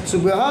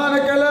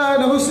 سبحانك لا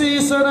نحصي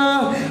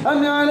ثناء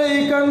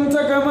عليك أنت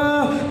كما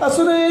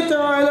أثنيت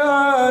على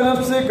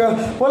نفسك،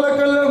 ولك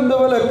الحمد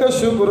ولك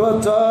الشكر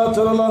حتى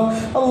ترضى.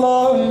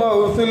 اللهم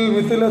أوصل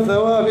مثل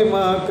ثواب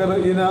ما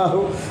كرهناه.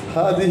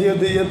 هذه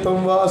هدية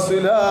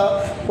واصلة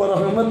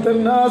ورحمة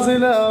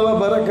نازلة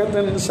وبركة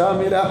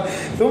شاملة.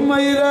 ثم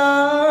إلى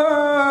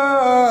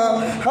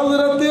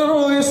حضرة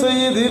روح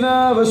سيدنا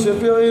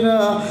وشفيعنا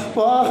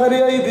وآخر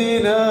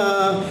أيدينا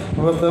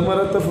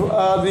وثمرة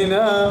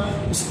فؤادنا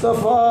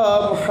مصطفى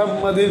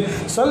محمد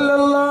صلى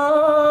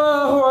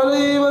الله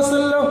عليه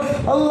وسلم.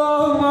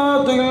 اللهم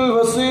أعطه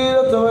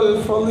الوسيلة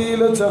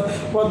والفضيلة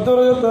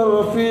والدرجة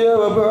الرفيعة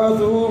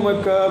وابعثه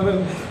مكانا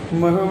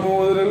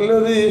محمود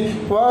الذي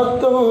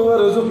وعدته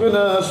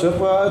وارزقنا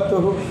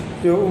شفاعته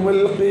يوم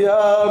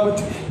القيامة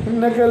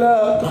إنك لا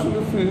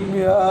تخلف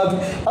الميعاد.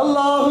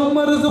 اللهم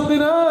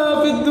ارزقنا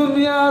في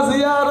الدنيا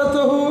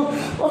زيارته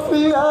وفي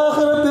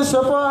الآخرة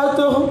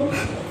شفاعته،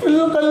 في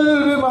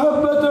القلب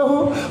محبته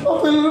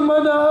وفي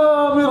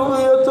المنام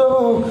رؤيته،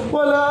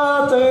 ولا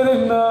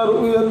تغرنا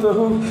رؤيته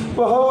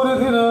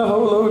وحورثنا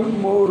حوله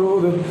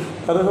المورود.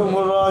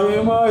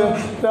 അർഹമുറാഹിമായ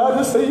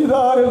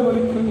രാജസയ്യിദായ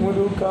മലിക്കുൽ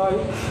മുലൂക്കായ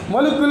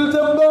മലിക്കുൽ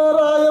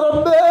ജബ്ബാറായ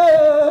റബ്ബേ,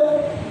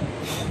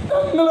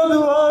 ഞങ്ങളെ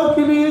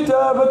ദുആക്കിന്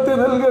ഇജാബത്ത്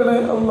നൽകണേ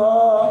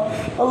അല്ലാഹ്.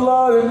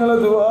 അല്ലാഹ് ഞങ്ങളെ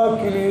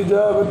ദുആക്കിന്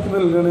ഇജാബത്ത്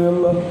നൽകണേ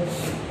അല്ലാഹ്.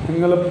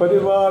 ഞങ്ങളെ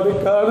പരിപാടി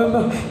കാണുന്ന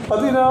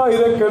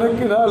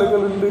 10,000-കണക്കിന്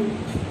ആളുകളുണ്ട്,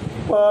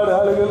 ഒരുപാട്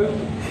ആളുകളുണ്ട്.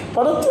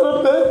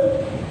 പടച്ചറപ്പേ,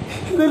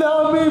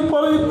 ഇതിലാമീ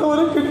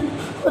പറയുന്നവർക്ക്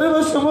ഒരു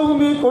വിഷമവും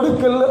നീ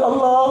കൊടുക്കല്ലേ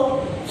അല്ലാഹ്.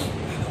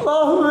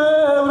 അല്ലാഹുവേ,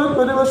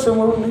 ഒരു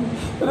വിഷമവും നീ,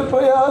 ഒരു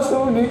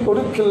പ്രയാസവും നീ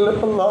കൊടുക്കല്ലേ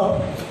അല്ലാഹ്.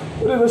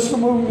 ഒരു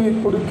വിഷമവും നീ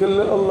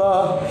കൊടുക്കല്ലേ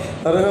അല്ലാഹ്.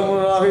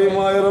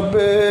 അർഹമുറാഹിമായ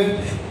റബ്ബേ,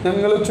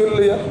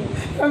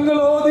 ഞങ്ങൾ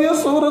ഓതിയ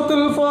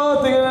സൂറത്തുൽ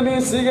ഫാത്തിഹ നീ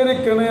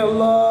സ്വീകരിക്കണേ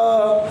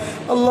അല്ലാഹ്.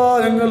 അല്ലാഹ്,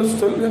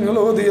 ഞങ്ങൾ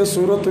ഓതിയ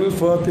സൂറത്തുൽ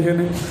ഫാത്തിഹ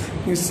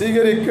നീ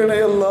സ്വീകരിക്കണേ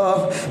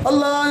അല്ലാഹ്.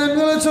 അല്ലാഹ്,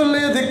 ഞങ്ങൾ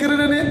ചൊല്ലിയ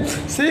ദിക്റിനെ നീ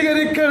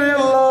സ്വീകരിക്കണേ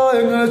അല്ലാഹ്.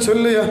 ഞങ്ങൾ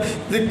ചൊല്ലിയ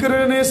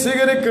ദിക്റിനെ നീ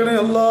സ്വീകരിക്കണേ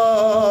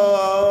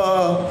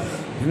അല്ലാഹ്.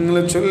 നിങ്ങൾ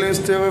ചൊല്ലിയ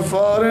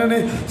ഇസ്തിഗ്ഫാറിനെ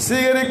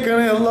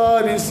സ്വീകരിക്കണേ അല്ലാഹ്,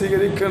 നീ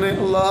സ്വീകരിക്കണേ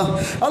അല്ലാഹ്.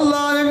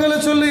 അല്ലാഹ്, ഞങ്ങൾ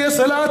ചൊല്ലിയ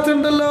സലാത്ത്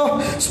ഉണ്ടല്ലോ,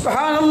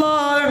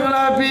 സുബ്ഹാനല്ലാഹ്, ഞങ്ങൾ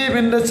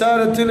ഹബീബിൻ്റെ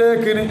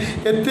ചാരത്തിലേക്ക് നീ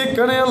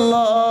എത്തിക്കണേ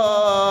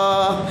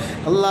അല്ലാഹ്.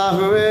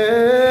 അല്ലാഹുവേ,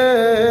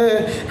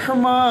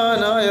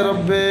 റഹ്മാനായ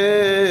റബ്ബേ,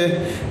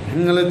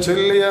 ഞങ്ങൾ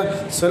ചൊല്ലിയ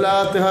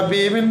സ്വലാത്ത്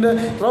ഹബീബിൻ്റെ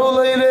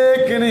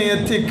റൗളയിലേക്ക് നീ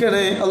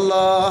എത്തിക്കണേ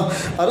അല്ലാഹ്.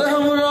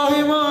 അർഹമുർ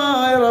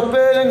റഹീമായ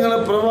റബ്ബേ, ഞങ്ങളെ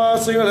പ്രവാസ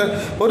പ്രവാസികൾ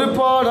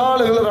ഒരുപാട്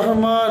ആളുകൾ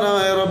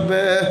റഹ്മാനായ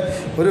റബ്ബേ,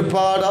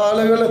 ഒരുപാട്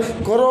ആളുകൾ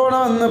കൊറോണ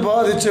എന്ന്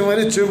ബാധിച്ച്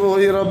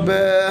മരിച്ചുപോയി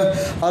റബ്ബേ.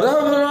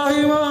 അർഹമർ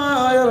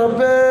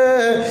റബ്ബേ,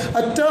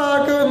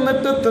 അറ്റാക്ക്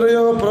വന്നിട്ട്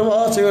എത്രയോ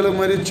പ്രവാസികൾ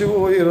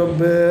മരിച്ചുപോയി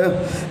റബ്ബേ.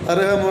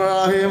 അർഹമർ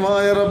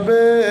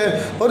റബ്ബേ,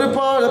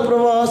 ഒരുപാട്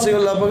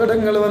പ്രവാസികൾ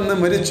അപകടങ്ങൾ വന്ന്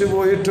മരിച്ചു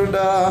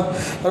പോയിട്ടുണ്ട്,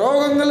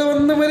 രോഗങ്ങൾ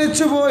വന്ന്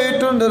മരിച്ചു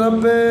പോയിട്ടുണ്ട്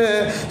റബ്ബേ.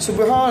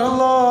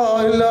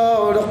 സുബ്ഹാനല്ലാഹ്,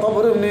 എല്ലാവരുടെ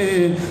ഖബറും നീ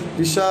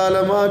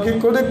വിശാലമാക്കി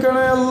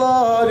കൊടുക്കണേ അല്ലാ,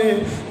 നീ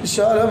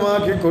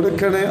വിശാലമാക്കി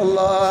കൊടുക്കണേ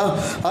അല്ലാ.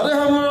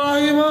 അർഹമർ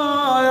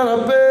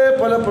റബ്ബേ,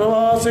 പല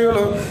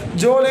പ്രവാസികളും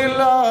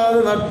ജോലിയില്ലാതെ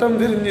നട്ടം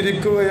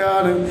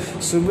തിരിഞ്ഞിരിക്കുകയാണ്.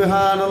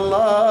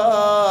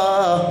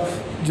 സുബ്ഹാനല്ലാഹ്,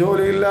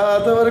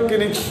 ജോലിയില്ലാത്തവർക്ക്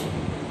നീ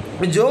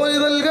ജോലി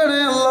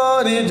നൽകണേ അല്ലാ,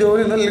 നീ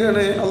ജോലി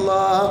നൽകണേ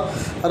അല്ലാ.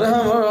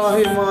 അർഹമർ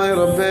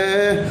റബ്ബേ,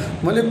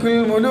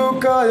 മലിക്കുൽ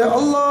മുലൂക്കായ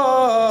അല്ലാ,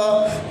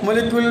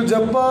 മലിക്കുൽ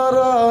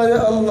ജബ്ബാറായ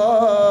അല്ലാ,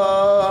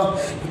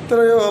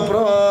 എത്രയോ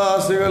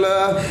പ്രവാസികൾ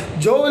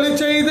ജോലി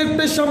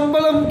ചെയ്തിട്ട്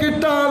ശമ്പളം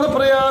കിട്ടാതെ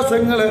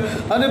പ്രയാസങ്ങൾ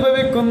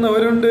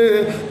അനുഭവിക്കുന്നവരുണ്ട്.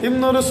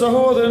 ഇന്നൊരു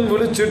സഹോദരൻ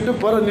വിളിച്ചിട്ട്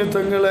പറഞ്ഞു,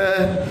 തങ്ങളെ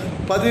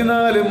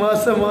 14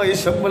 മാസമായി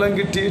ശമ്പളം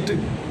കിട്ടിയിട്ട്.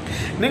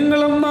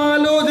 നിങ്ങളൊന്ന്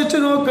ആലോചിച്ച്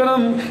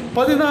നോക്കണം,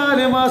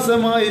 14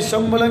 മാസമായി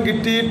ശമ്പളം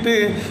കിട്ടിയിട്ട്.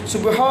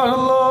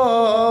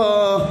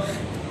 സുബ്ഹാനല്ലാഹ്,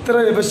 ഇത്ര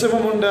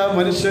വിഷമമുണ്ട് ആ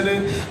മനുഷ്യന്.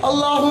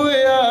 അല്ലാഹുവേ,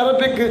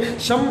 അറബിക്ക്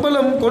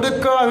ശമ്പളം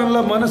കൊടുക്കാനുള്ള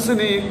മനസ്സ്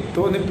നീ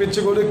തോന്നിപ്പിച്ചു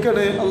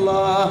കൊടുക്കണേ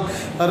അല്ലാ.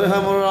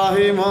 അർഹമുർ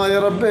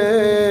റബ്ബേ,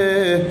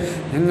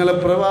 ഞങ്ങളെ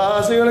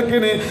പ്രവാസികൾക്ക്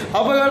നീ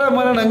അപകട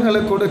മരണങ്ങൾ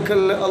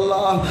കൊടുക്കല്ലേ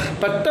അല്ലാ,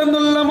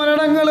 പെട്ടെന്നുള്ള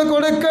മരണങ്ങൾ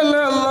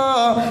കൊടുക്കല്ലേ അല്ലാ.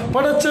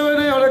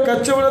 പടച്ചവനെ, അവിടെ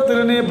കച്ചവടത്തിൽ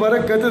നീ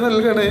ബറക്കത്ത്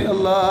നൽകണേ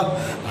അല്ലാ.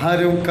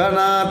 ആരും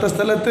കാണാത്ത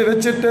സ്ഥലത്ത്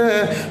വെച്ചിട്ട്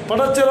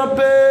പടച്ച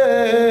റബ്ബേ,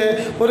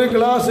 ഒരു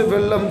ഗ്ലാസ്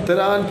വെള്ളം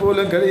തരാൻ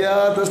പോലും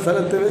കഴിയാത്ത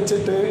സ്ഥലത്ത്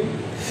വെച്ചിട്ട്,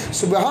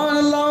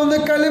 സുബ്ഹാനല്ലാഹ്, ഒന്ന്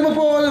കലിമ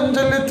പോലും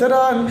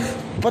ചൊല്ലിത്തരാൻ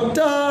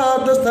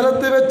പറ്റാത്ത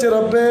സ്ഥലത്ത് വെച്ച്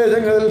റബ്ബേ,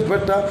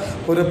 ഞങ്ങളിൽപ്പെട്ട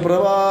ഒരു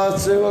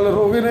പ്രവാസികൾ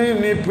റോഗിനെയും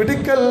നീ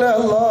പിടിക്കല്ല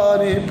അല്ലാ,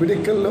 നീ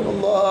പിടിക്കല്ല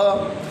അല്ലാ.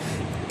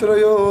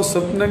 എത്രയോ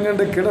സ്വപ്നം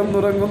കണ്ട്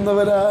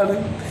കിടന്നുറങ്ങുന്നവരാണ്.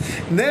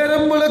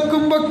 നേരം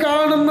വിളക്കുമ്പോൾ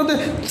കാണുന്നത്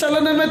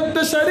ചലനമറ്റ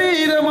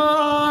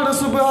ശരീരമാണ്.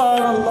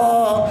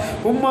 സുബ്ഹാനല്ലാഹ്,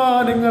 ഉമ്മ,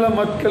 നിങ്ങളെ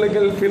മക്കൾ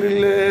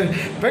ഗൾഫിലില്ലേ?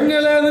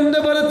 പെങ്ങളെ, നിന്റെ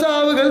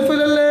ഭർത്താവ്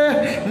ഗൾഫിലല്ലേ?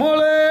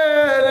 മോളെ,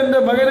 നിന്റെ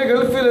മകന്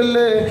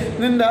ഗൾഫിലല്ലേ?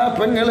 നിന്റെ ആ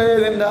പെങ്ങളെ,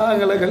 നിന്റെ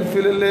ആങ്ങളെ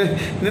ഗൾഫിലല്ലേ?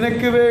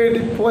 നിനക്ക്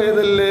വേണ്ടി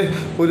പോയതല്ലേ?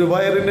 ഒരു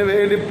വയറിന്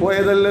വേണ്ടി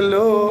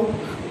പോയതല്ലല്ലോ,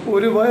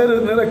 ഒരു വയറ്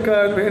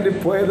നിറക്കാൻ വേണ്ടി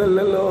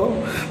പോയതല്ലല്ലോ,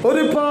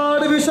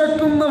 ഒരുപാട്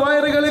വിശക്കുന്ന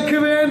വയറുകൾക്ക്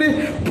വേണ്ടി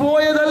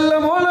പോയതല്ല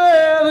മോളെ.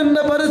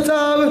 നിന്റെ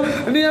ഭർത്താവ്,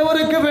 നീ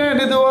അവർക്ക്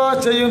വേണ്ടി ദുആ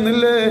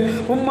ചെയ്യുന്നില്ലേ?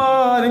 ഉമ്മ,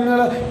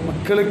 നിങ്ങളെ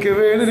മക്കൾക്ക്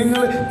വേണ്ടി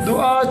നിങ്ങൾ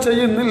ദുആ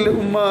ചെയ്യുന്നില്ലേ?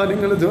 ഉമ്മ,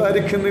 നിങ്ങൾ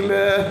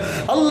ദ്വാരിക്കുന്നില്ലേ?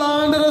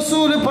 അല്ലാഹുവിന്റെ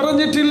റസൂൽ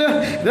പറഞ്ഞിട്ടില്ല,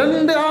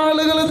 2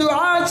 ആളുകൾ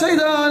ദുആ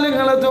ചെയ്താൽ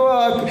നിങ്ങളെ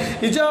ദുആക്ക്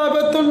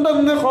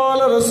ഇജാബത്തുണ്ടെന്ന് ഖാല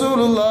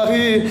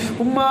റസൂലുള്ളാഹി.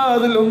 ഉമ്മ,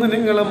 അതിലൊന്ന്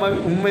നിങ്ങളെ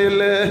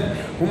ഉമ്മയല്ലേ?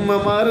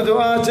 ഉമ്മമാര്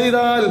ദുആ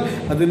ചെയ്താൽ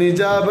അതിന്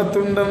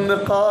ഇജാബത്തുണ്ടെന്ന്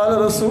ഖാല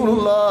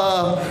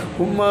റസൂലുള്ളാഹ്.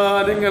 ഉമ്മ,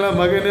 നിങ്ങളെ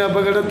മകന്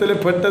അപകടത്തിൽ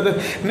പെട്ടത്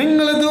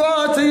നിങ്ങൾ ദുആ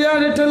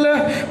ചെയ്യാനിട്ടല്ലേ?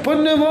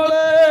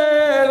 പൊന്നുമോളെ,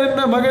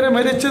 നിന്റെ മകന്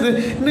മരിച്ചത്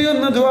നീ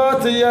ഒന്ന് ദുആ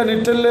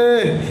ചെയ്യാനിട്ടല്ലേ?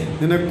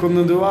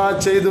 നിനക്കൊന്ന് ദുആ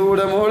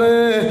ചെയ്തുകൂടെ മോളെ?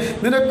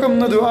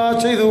 നിനക്കൊന്ന് ദുആ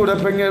ചെയ്തുകൂടെ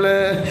പെങ്ങളെ?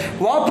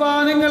 വാപ്പാ,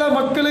 നിങ്ങളെ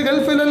മക്കള്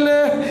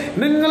ഗൾഫിലല്ലേ?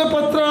 നിങ്ങൾ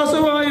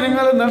പത്രാസുമായി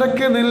നിങ്ങൾ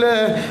നടക്കുന്നില്ലേ?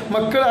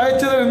 മക്കൾ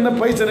അയച്ചു തരുന്ന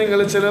പൈസ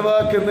നിങ്ങൾ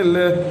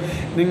ചെലവാക്കുന്നില്ലേ?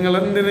 നിങ്ങൾ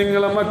എന്ത്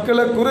നിങ്ങളെ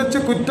മക്കളെ കുറിച്ച്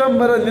കുറ്റം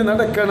പറഞ്ഞ്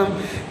നടക്കണം?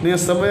 നീ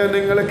സമയം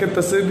നിങ്ങൾക്ക്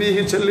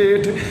തസ്ബീഹ്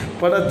ചൊല്ലിയിട്ട്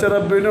പടച്ച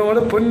റബ്ബിനോട്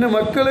പൊന്നു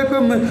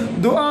മക്കൾക്കൊന്ന്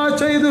ദുആ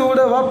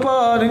ചെയ്തുകൂടെ വാപ്പാ?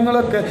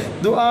 നിങ്ങളൊക്കെ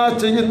ദുആ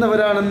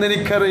ചെയ്യുന്നവരാണെന്ന്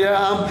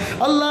എനിക്കറിയാം.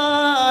 അല്ലാ,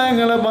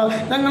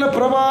 ഞങ്ങളെ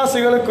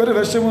പ്രവാസികൾക്കൊരു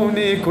വിഷമവും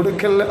നീ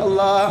കൊടുക്കല്ല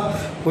അല്ലാ.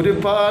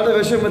 ഒരുപാട്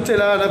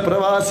വിഷമത്തിലാണ്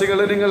പ്രവാസികൾ,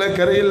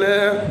 നിങ്ങൾക്കറിയില്ലേ?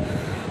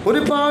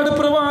 ഒരുപാട്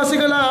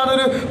പ്രവാസികളാണ്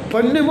ഒരു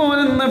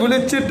പൊന്നുമോനെന്ന്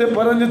വിളിച്ചിട്ട്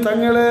പറഞ്ഞു,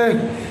 തങ്ങളെ,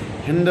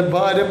 എൻ്റെ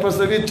ഭാര്യ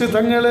പ്രസവിച്ചു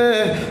തങ്ങളെ,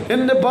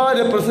 എൻ്റെ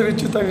ഭാര്യ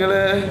പ്രസവിച്ചു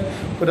തങ്ങളെ.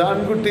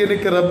 ഒരാൺകുട്ടി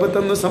എനിക്ക് റബ്ബ്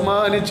തന്നു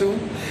സമ്മാനിച്ചു.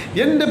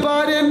 എൻ്റെ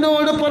ഭാര്യ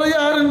എന്നോട്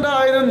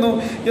പറയാറുണ്ടായിരുന്നു,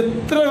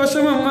 എത്ര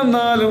വിഷമം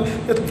വന്നാലും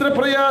എത്ര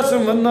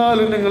പ്രയാസം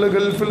വന്നാലും നിങ്ങൾ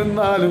ഗൾഫിൽ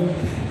നിന്നാലും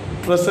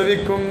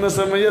പ്രസവിക്കുന്ന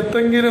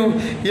സമയത്തെങ്കിലും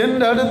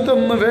എൻ്റെ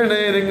അടുത്തൊന്ന്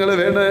വേണേ, നിങ്ങൾ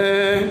വേണേ,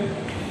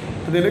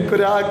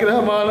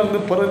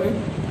 അതെനിക്കൊരാഗ്രഹമാണെന്ന് പറഞ്ഞു.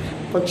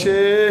 പക്ഷേ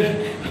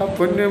ആ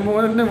പൊന്നു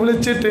മോനെ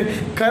വിളിച്ചിട്ട്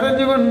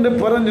കരഞ്ഞുകൊണ്ട്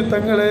പറഞ്ഞു,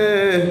 തങ്ങളെ,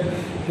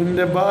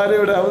 എൻ്റെ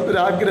ഭാര്യയുടെ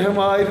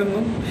ഒരാഗ്രഹമായിരുന്നു,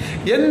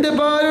 എൻ്റെ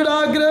ഭാര്യയുടെ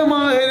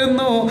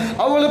ആഗ്രഹമായിരുന്നു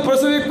അവൾ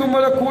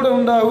പ്രസവിക്കുമ്പോൾ കൂടെ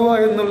ഉണ്ടാവുക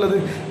എന്നുള്ളത്.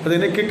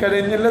 അതെനിക്ക്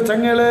കഴിഞ്ഞില്ല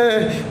തങ്ങളെ.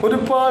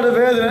 ഒരുപാട്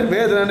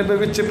വേദന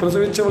അനുഭവിച്ച്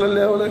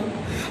പ്രസവിച്ചവളല്ലേ അവള്.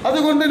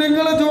 അതുകൊണ്ട്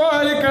നിങ്ങൾ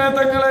ദ്വാരിക്കണേ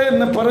തങ്ങളെ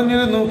എന്ന്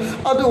പറഞ്ഞിരുന്നു.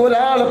 അത്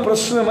ഒരാളെ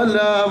പ്രശ്നമല്ല,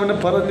 അവന്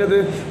പറഞ്ഞത്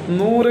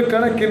 100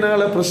 കണക്കിന്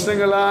ആളെ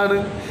പ്രശ്നങ്ങളാണ്.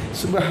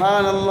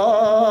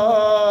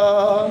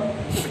 സുബ്ഹാനല്ലാഹ്.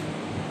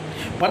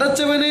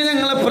 പടച്ചവനെ,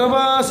 ഞങ്ങളെ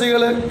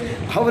പ്രവാസികള്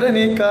അവരെ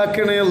നീ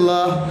കാക്കണയല്ല.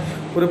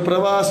 ഒരു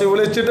പ്രവാസി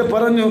വിളിച്ചിട്ട്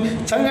പറഞ്ഞു,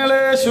 ചങ്ങളെ,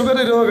 ഷുഗർ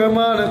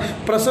രോഗമാണ്,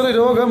 പ്രഷർ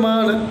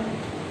രോഗമാണ്,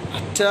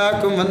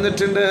 അറ്റാക്കും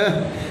വന്നിട്ടുണ്ട്.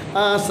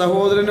 ആ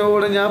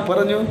സഹോദരനോട് ഞാൻ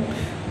പറഞ്ഞു,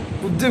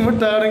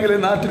 ബുദ്ധിമുട്ടാണെങ്കിൽ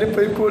നാട്ടിൽ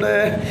പോയിക്കൂടെ?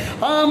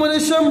 ആ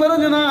മനുഷ്യൻ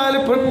പറഞ്ഞു, 4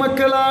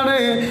 പെൺമക്കളാണ്,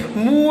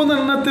 3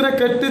 എണ്ണത്തിനെ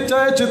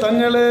കെട്ടിച്ചയച്ചു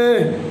തങ്ങളെ.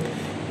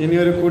 ഇനി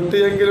ഒരു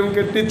കുട്ടിയെങ്കിലും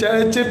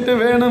കെട്ടിച്ചയച്ചിട്ട്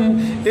വേണം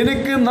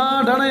എനിക്ക്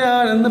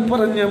നാടണയാൻ എന്ന്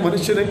പറഞ്ഞ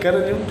മനുഷ്യനെ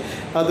കരഞ്ഞു.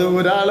 അത്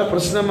ഒരാളെ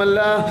പ്രശ്നമല്ല,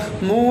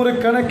 100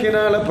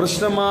 കണക്കിനാളെ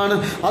പ്രശ്നമാണ്.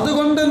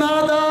 അതുകൊണ്ട്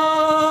നാദാ,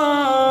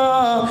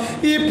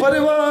 ഈ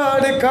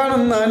പരിപാടി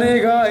കാണുന്ന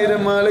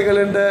അനേകായിരം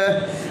ആളുകളുണ്ട്.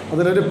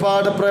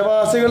 അതിലൊരുപാട്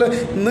പ്രവാസികൾ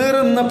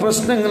നിറന്ന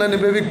പ്രശ്നങ്ങൾ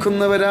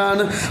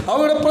അനുഭവിക്കുന്നവരാണ്.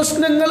 അവരുടെ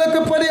പ്രശ്നങ്ങൾക്ക്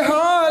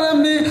പരിഹാരം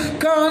നീ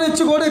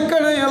കാണിച്ചു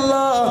കൊടുക്കണേ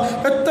അല്ലാ.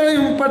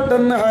 എത്രയും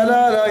പെട്ടെന്ന്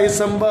ഹലാലായി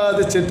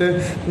സമ്പാദിച്ചിട്ട്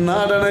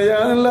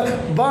നാടണയാനുള്ള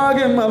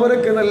ഭാഗ്യം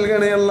അവർക്ക്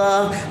നൽകണേ അല്ലാ.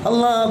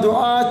 അല്ലാ,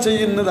 ദുആ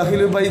ചെയ്യുന്നത്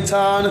അഹ്ലു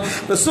ബൈത്താണ്,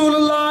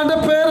 റസൂലുള്ളാഹിന്റെ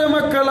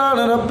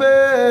പേരമക്കളാണ്. റബ്ബേ,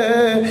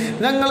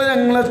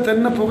 ഞങ്ങളെ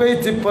തന്നെ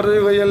പുകഴ്ത്തി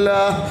പറയുകയല്ല,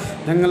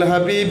 ഞങ്ങൾ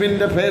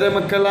ഹബീബിൻ്റെ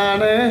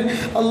പേരമക്കളാണ്.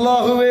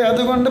 അല്ലാഹുവേ,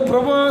 അതുകൊണ്ട്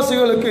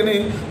പ്രവാസികൾക്ക് നീ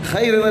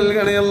ഖൈർ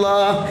നൽകണേ അല്ലാ.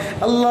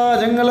 അല്ലാ,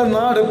 ഞങ്ങളെ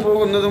നാട്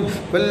പോകുന്നതും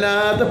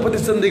വല്ലാത്ത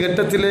പ്രതിസന്ധി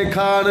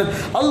ഘട്ടത്തിലേക്കാണ്.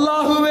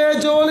 അല്ലാഹുവേ,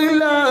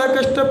 ജോലിയില്ലാതെ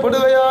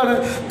കഷ്ടപ്പെടുകയാണ്.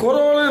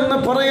 കൊറോണ എന്ന്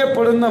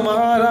പറയപ്പെടുന്ന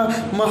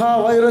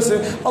മഹാവൈറസ്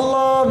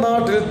അല്ലാ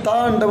നാട്ടിൽ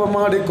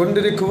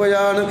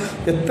താണ്ഡവമാടിക്കൊണ്ടിരിക്കുകയാണ്.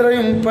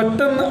 എത്രയും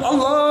പെട്ടെന്ന്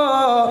അല്ലാ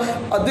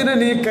അതിനെ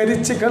നീ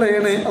കരിച്ച്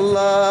കളയണേ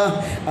അല്ലാ,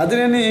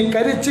 അതിനെ നീ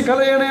കരിച്ച്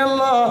കളയണേ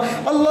അല്ലാ.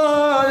 അല്ലാ,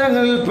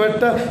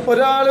 ഞങ്ങളിൽപ്പെട്ട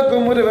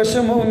ഒരാൾക്കും ഒരു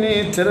വിഷമവും നീ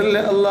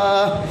തരല്ലേ അല്ലാ.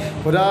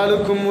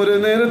 ഒരാൾക്കും ഒരു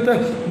നേരത്തെ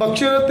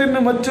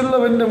ഭക്ഷണത്തിന്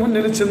മറ്റുള്ളവൻ്റെ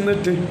മുന്നിൽ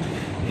ചെന്നിട്ട്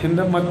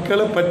എൻ്റെ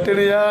മക്കള്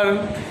പട്ടിണിയാണ്,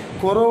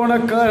 കൊറോണ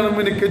കാരണം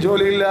എനിക്ക്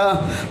ജോലിയില്ല,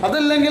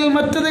 അതല്ലെങ്കിൽ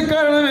മറ്റത്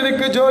കാരണം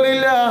എനിക്ക്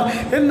ജോലിയില്ല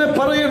എന്ന്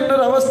പറയേണ്ട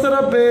ഒരു അവസ്ഥ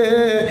റബ്ബേ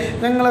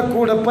ഞങ്ങളെ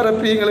കൂടെ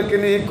പറപ്പിങ്ങൾക്ക്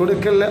നീ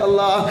കൊടുക്കല്ലേ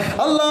അല്ലാ.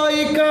 അല്ലാ,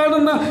 ഈ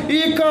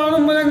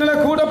കാണുന്ന ഞങ്ങളെ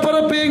കൂടെ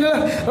പറപ്പിങ്ങൾ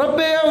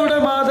റബ്ബേ, അവിടെ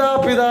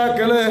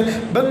മാതാപിതാക്കള്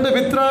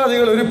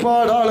ബന്ധുമിത്രാദികൾ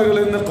ഒരുപാട് ആളുകൾ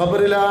ഇന്ന്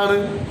ഖബറിലാണ്.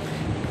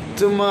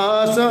 10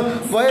 മാസം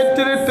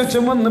വയറ്റിലിട്ട്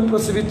ചുമന്ന്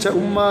പ്രസവിച്ച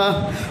ഉമ്മ,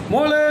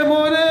 മോളെ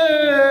മോനെ,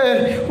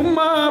 ഉമ്മ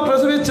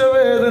പ്രസവിച്ച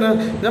വേദന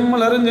നമ്മൾ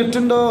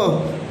അറിഞ്ഞിട്ടുണ്ടോ?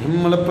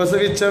 നമ്മളെ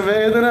പ്രസവിച്ച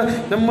വേദന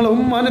നമ്മളെ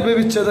ഉമ്മ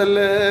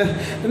അനുഭവിച്ചതല്ലേ?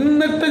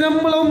 എന്നിട്ട്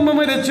നമ്മളെ ഉമ്മ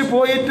മരിച്ചു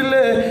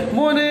പോയിട്ടില്ലേ?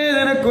 മോനെ,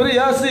 നിനക്കൊരു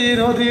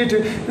യാസീൻ ഓതിയിട്ട്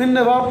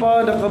നിന്റെ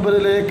വാപ്പാന്റെ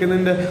ഖബറിലേക്ക്,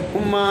 നിന്റെ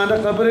ഉമ്മാന്റെ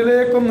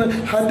ഖബറിലേക്കൊന്ന്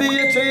ഹദിയ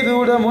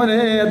ചെയ്തൂടെ മോനെ,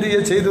 ഹദിയ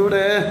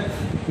ചെയ്തൂടെ?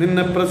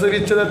 നിന്നെ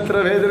പ്രസവിച്ചത് എത്ര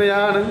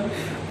വേദനയാണ്.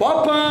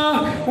 വാപ്പാ,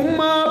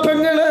 ഉമ്മ,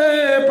 പെങ്ങളെ,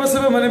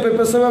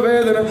 പ്രസവ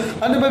വേദന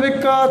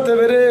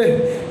അനുഭവിക്കാത്തവരെ,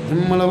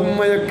 നമ്മളെ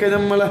ഉമ്മയൊക്കെ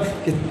നമ്മളെ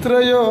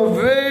എത്രയോ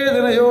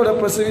വേദനയോടെ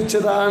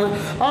പ്രസവിച്ചതാണ്.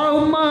 ആ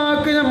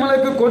ഉമ്മാക്ക്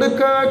നമ്മളൊക്കെ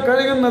കൊടുക്കാൻ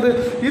കഴിയുന്നത്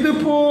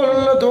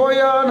ഇതുപോലുള്ള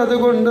ദുആയാണ്.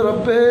 അതുകൊണ്ട്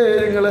റബ്ബേ,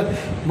 നിങ്ങളെ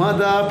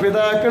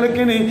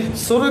മാതാപിതാക്കൾക്ക് നീ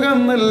സ്വർഗം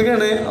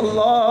നൽകണേ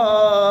അല്ലാ,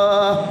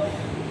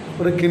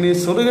 അവർക്ക് നീ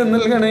സ്വർഗം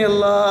നൽകണേ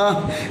അല്ലാ.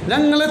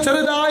 ഞങ്ങൾ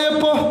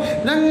ചെറുതായപ്പോൾ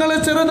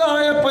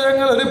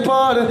ഞങ്ങൾ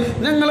ഒരുപാട്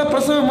ഞങ്ങളെ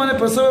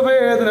പ്രസവ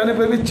വേദന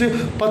അനുഭവിച്ച്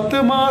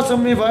 10 മാസം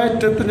ഈ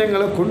വയറ്റത്ത്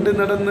ഞങ്ങളെ കൊണ്ടു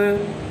നടന്ന്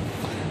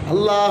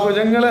അല്ലാഹു,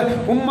 ഞങ്ങളെ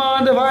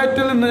ഉമ്മാന്റെ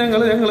വയറ്റിൽ നിന്ന്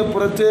ഞങ്ങൾ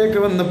പുറത്തേക്ക്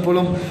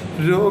വന്നപ്പോഴും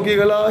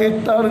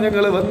രോഗികളായിട്ടാണ്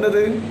ഞങ്ങൾ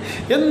വന്നത്.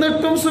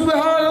 എന്നിട്ടും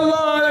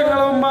സുബ്ഹാനല്ലാഹ്,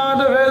 ഞങ്ങളെ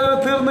ഉമ്മാന്റെ വേദന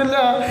തീർന്നില്ല.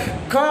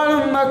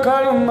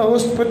 കാണുന്ന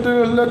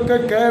ഹോസ്പിറ്റലുകളിലൊക്കെ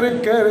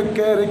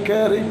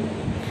കയറി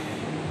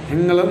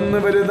ഞങ്ങളൊന്ന്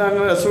വലുതാ,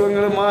 ഞങ്ങളുടെ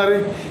അസുഖങ്ങൾ മാറി.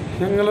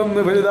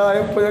 ഞങ്ങളൊന്ന്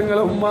വലുതായപ്പോൾ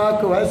ഞങ്ങളെ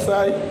ഉമ്മാക്ക്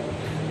വയസ്സായി.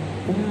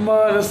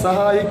 ഉമ്മാനെ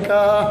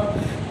സഹായിക്കാൻ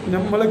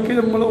നമ്മളെ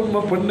ഉമ്മ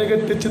പെണ്ണ്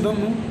കെട്ടിച്ചു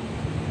തന്നു.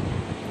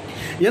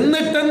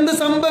 എന്നിട്ടെന്ത്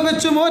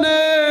സംഭവിച്ചു മോനെ?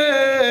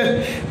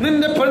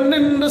 നിന്റെ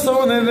പെണ്ണിൻ്റെ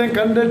സൗന്ദര്യം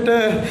കണ്ടിട്ട്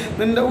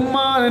നിന്റെ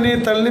ഉമ്മാനെ നീ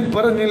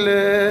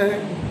തള്ളിപ്പറഞ്ഞില്ലേ?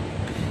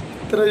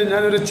 ഇത്രയും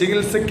ഞാനൊരു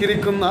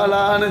ചികിത്സക്കിരിക്കുന്ന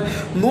ആളാണ്.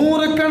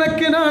 100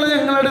 കണക്കിന് ആൾ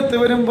ഞങ്ങളടുത്ത്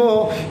വരുമ്പോൾ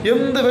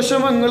എന്ത്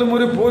വിഷമങ്ങളും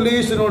ഒരു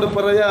പോലീസിനോട്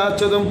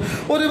പറയാത്തതും,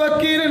 ഒരു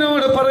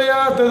വക്കീലിനോട്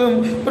പറയാത്തതും,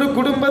 ഒരു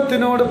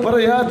കുടുംബത്തിനോട്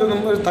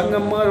പറയാത്തതും ഒരു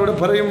തങ്ങന്മാരോട്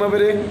പറയും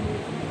അവര്.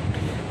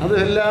 അത്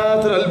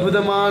വല്ലാത്തൊരു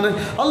അത്ഭുതമാണ്.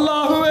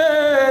 അല്ലാഹുവേ,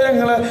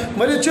 ഞങ്ങളെ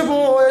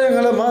മരിച്ചുപോയ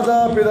ഞങ്ങളെ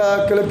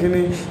മാതാപിതാക്കൾക്ക്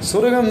നീ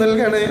സ്വർഗം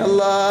നൽകണേ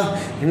അല്ലാ.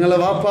 ഞങ്ങളെ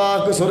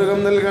വാപ്പാക്ക് സ്വർഗം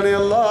നൽകണേ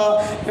അല്ലാ.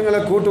 ഞങ്ങളെ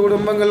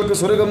കൂട്ടുകുടുംബങ്ങൾക്ക്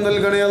സ്വർഗം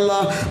നൽകണേ അല്ലാ.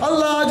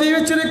 അല്ലാ,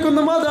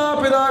 ജീവിച്ചിരിക്കുന്ന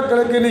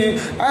മാതാപിതാക്കൾക്ക് നീ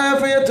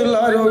ആഫിയത്തുള്ള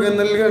ആരോഗ്യം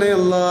നൽകണേ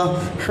അല്ലാ.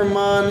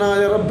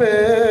 റഹ്മാനായ റബ്ബേ,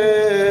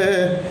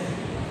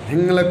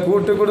 ഞങ്ങളെ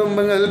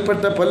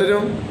കൂട്ടുകുടുംബങ്ങളിൽപ്പെട്ട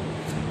പലരും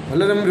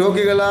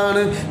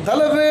രോഗികളാണ്.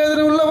 തലവേദന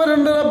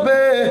ഉള്ളവരുണ്ട് റബ്ബേ,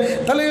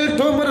 തലയിൽ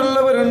ട്യൂമർ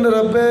ഉള്ളവരുണ്ട്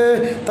റബ്ബേ,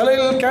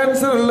 തലയിൽ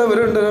ക്യാൻസർ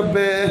ഉള്ളവരുണ്ട്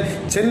റബ്ബേ,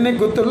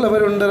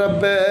 ചെന്നിക്കുത്തുള്ളവരുണ്ട്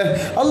റബ്ബേ.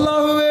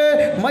 അല്ലാഹുവേ,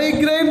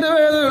 മൈഗ്രെയിൻ്റെ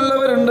വേദന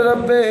ഉള്ളവരുണ്ട്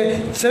റബ്ബേ,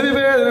 ചെവി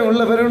വേദന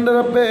ഉള്ളവരുണ്ട്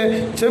റബ്ബേ,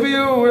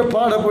 ചെവിയുടെ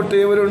പാട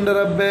പൊട്ടിയവരുണ്ട്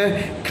റബ്ബേ,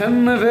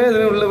 കണ്ണ്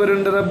വേദന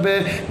ഉള്ളവരുണ്ട് റബ്ബേ,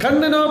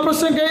 കണ്ണിന്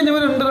ഓപ്പറേഷൻ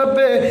കഴിഞ്ഞവരുണ്ട്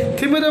റബ്ബേ,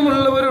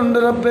 തിമിരമുള്ളവരുണ്ട്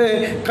റബ്ബേ,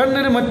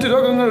 കണ്ണിന് മറ്റു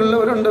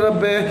രോഗങ്ങളുള്ളവരുണ്ട്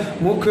റബ്ബേ,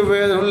 മൂക്ക്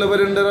വേദന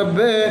ഉള്ളവരുണ്ട്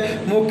റബ്ബേ,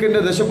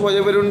 മൂക്കിൻ്റെ ദശ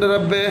പോയവരുണ്ട്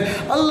റബ്ബേ.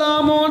 അല്ലാ,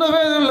 മോണ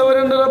വേദന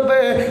ഉള്ളവരുണ്ട് റബ്ബേ,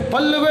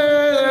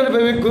 പല്ലുവേദന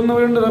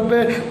അനുഭവിക്കുന്നവരുണ്ട് റബ്ബേ,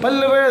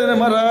 പല്ലുവേദന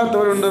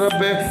മാറാത്തവരുണ്ട്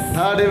റബ്ബേ,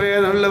 താടി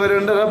വേദന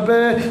ഉള്ളവരുണ്ട് റബ്ബേ,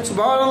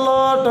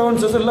 സുബ്ഹാനല്ലാഹ്,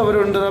 ടോൺസിസ്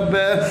ഉള്ളവരുണ്ട്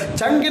റബ്ബേ,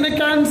 ചങ്കിന്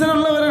ക്യാൻസർ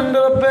ഉള്ളവരുണ്ട്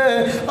റബ്ബേ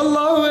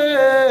അല്ലാഹുവേ.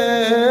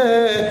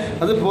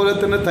 അതുപോലെ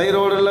തന്നെ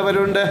തൈറോയ്ഡ്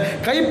ഉള്ളവരുണ്ട്,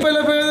 കൈപ്പല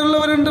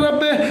വേദനയുള്ളവരുണ്ട്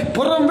റബ്ബേ,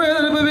 പുറം വേദന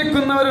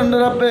അനുഭവിക്കുന്നവരുണ്ട്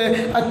റബ്ബേ,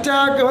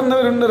 അറ്റാക്ക്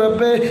വന്നവരുണ്ട്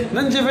റബ്ബേ,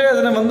 നെഞ്ച്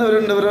വേദന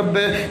വന്നവരുണ്ട്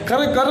റബ്ബേ,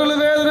 കരള്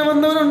വേദന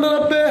വന്നവരുണ്ട്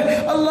റബ്ബേ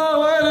അല്ലാഹ്,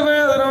 വയറ്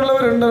വേദന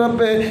ഉള്ളവരുണ്ട്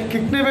റബ്ബേ,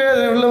 കിഡ്നി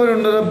വേദന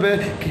ഉള്ളവരുണ്ട് റബ്ബേ,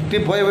 കിഡ്നി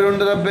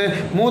പോയവരുണ്ട് റബ്ബേ,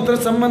 മൂത്ര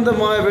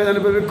സംബന്ധമായ വേദന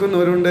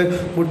അനുഭവിക്കുന്നവരുണ്ട്,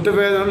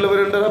 മുട്ടുവേദന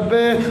ഉള്ളവരുണ്ട്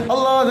റബ്ബേ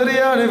അല്ലാഹ്,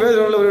 നിര്യാണി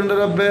വേദന ഉള്ളവരുണ്ട്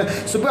റബ്ബേ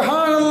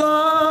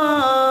സുബ്ഹാനല്ലാഹ്,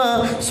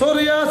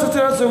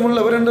 സോറിയാസിസ്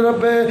ഉള്ളവരുണ്ട്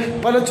റബ്ബേ,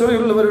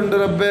 പലചൊറിയുള്ളവരുണ്ട്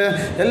റബ്ബേ,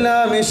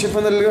 എല്ലാം നീ ശിഫ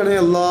നൽകണേ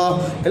അല്ലാ,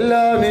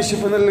 എല്ലാം നീ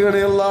ശിഫ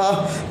നൽകണേ അല്ലാ.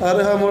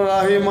 അർഹമുർ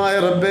റഹീമായ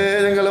റബ്ബേ,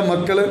 ഞങ്ങളെ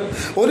മക്കള്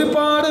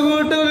ഒരുപാട്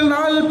വീട്ടുകളിൽ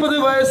 40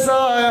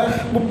 വയസ്സായ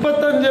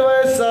 35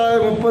 വയസ്സായ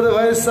 30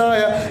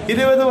 വയസ്സായ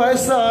 20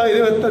 വയസ്സായ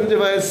 25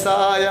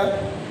 വയസ്സായ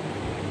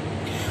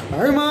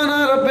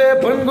റബ്ബേ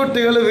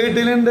പെൺകുട്ടികൾ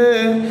വീട്ടിലുണ്ട്.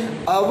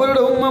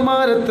 അവരുടെ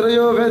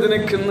ഉമ്മമാരെത്രയോ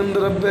വേദനിക്കുന്നുണ്ട്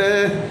റബ്ബേ.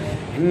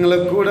 നിങ്ങളെ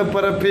കൂടെ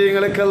പറപ്പി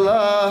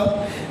നിങ്ങൾക്കല്ലാ,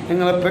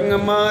 ഞങ്ങളെ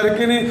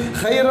പെങ്ങന്മാർക്ക് നീ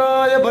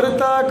ഹൈറായ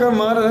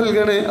ഭർത്താക്കന്മാർ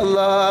നൽകണേ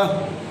അല്ലാ.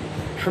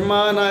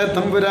 റഹ്മാനായ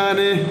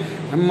തമ്പുരാനെ,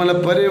 നമ്മളെ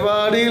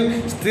പരിപാടിയിൽ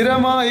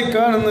സ്ഥിരമായി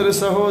കാണുന്നൊരു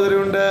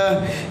സഹോദരിയുണ്ട്.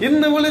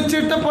 ഇന്ന്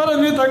വിളിച്ചിട്ട്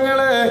പറഞ്ഞു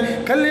തങ്ങളെ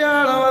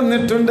കല്യാണം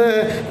വന്നിട്ടുണ്ട്,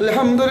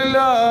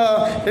 അൽഹംദുലില്ലാഹ്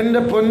എൻ്റെ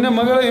പൊന്നു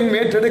മകളെയും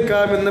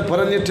ഏറ്റെടുക്കാമെന്ന്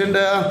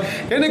പറഞ്ഞിട്ടുണ്ട്.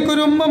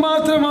 എനിക്കൊരു ഉമ്മ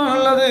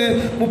മാത്രമാണുള്ളത്,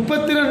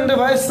 32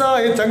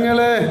 വയസ്സായി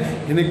തങ്ങളെ,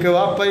 എനിക്ക്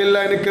വാപ്പയില്ല,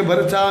 എനിക്ക്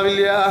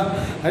ഭർത്താവില്ല.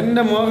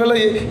 എൻ്റെ മകളെ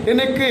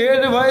എനിക്ക്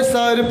 7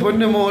 വയസ്സായൊരു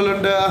പൊന്നു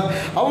മോളുണ്ട്,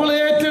 അവളെ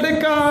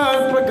ഏറ്റെടുക്കാൻ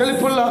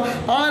കലിപ്പുള്ള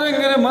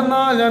ആരെങ്കിലും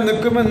വന്നാൽ ഞാൻ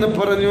നിൽക്കുമെന്ന്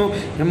പറഞ്ഞു.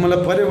 നമ്മളെ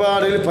പരിപാടി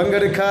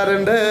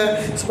പങ്കെടുക്കാറുണ്ട്.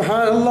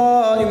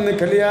 സുബ്ഹാനല്ലാഹ്, ഇന്ന്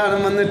കല്യാണം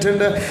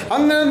വന്നിട്ടുണ്ട്.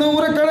 അങ്ങനെ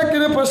 100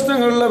 കണക്കിന്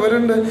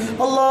പ്രശ്നങ്ങളുള്ളവരുണ്ട്.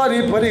 അല്ലാഹ് നീ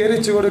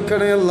പരിഹരിച്ചു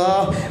കൊടുക്കണേ അല്ലാ.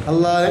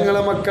 അല്ലാഹ്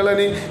ഞങ്ങളെ മക്കളെ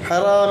നീ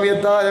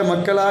ഹറാമിയത്തായ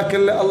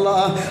മക്കളാക്കല്ലേ അല്ലാ.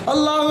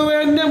 അല്ലാഹുവേ,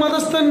 എന്റെ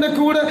മതസ്ഥന്റെ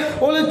കൂടെ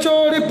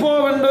ഒളിച്ചോടി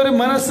പോവേണ്ട ഒരു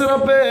മനസ്സ്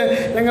റബ്ബേ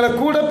ഞങ്ങളെ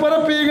കൂടെ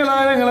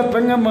പറപ്പീകളായ ഞങ്ങളെ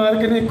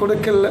പെങ്ങന്മാർക്ക് നീ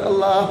കൊടുക്കല്ലേ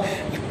അല്ലാ.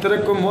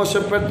 ഇത്രക്കും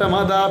മോശപ്പെട്ട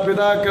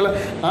മാതാപിതാക്കൾ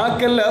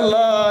ആക്കല്ലേ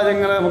അല്ലാ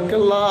ഞങ്ങളെ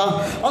മക്കളാ.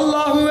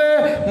 അല്ലാഹുവേ,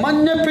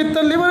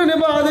 മഞ്ഞപ്പിത്തം ലിവറിനെ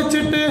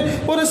ബാധിച്ചിട്ട്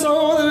ഒരു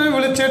സഹോദരനെ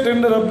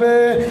വിളിച്ചിട്ടുണ്ട് റബ്ബേ,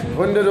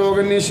 അവന്റെ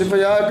രോഗം നീ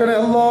ശിഫയാക്കണേ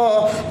അല്ലാ.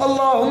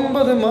 അല്ലാ,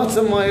 9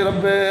 മാസമായി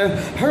റബ്ബേ.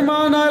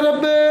 റഹ്മാനായ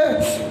റബ്ബേ,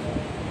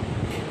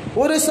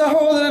 ഒരു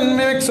സഹോദരൻ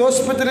മിക്സ്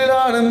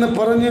ഹോസ്പിറ്റലിലാണെന്ന്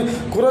പറഞ്ഞ്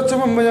കുറച്ചു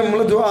മുമ്പ് നമ്മൾ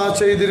ദുആ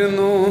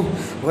ചെയ്തിരുന്നു.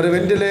 ഒരു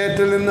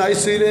വെന്റിലേറ്ററിൽ നിന്ന്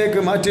ഐസിയിലേക്ക്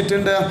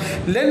മാറ്റിയിട്ടുണ്ട്.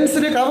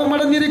 ലെൻസിന്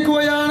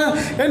കവമടഞ്ഞിരിക്കുകയാണ്.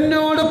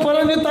 എന്നോട്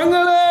പറഞ്ഞു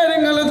തങ്ങളെ,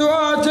 നിങ്ങൾ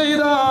ദുആ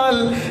ചെയ്താൽ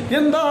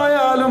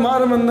എന്തായാലും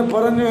മാറുമെന്ന്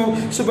പറഞ്ഞു.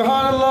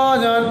 സുബ്ഹാനല്ലാഹ്,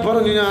 ഞാൻ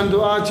പറഞ്ഞു ഞാൻ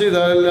ദുആ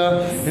ചെയ്താലല്ല,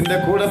 എൻ്റെ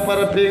കൂടെ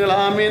പറപ്പികൾ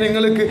ആമീൻ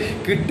നിങ്ങൾക്ക്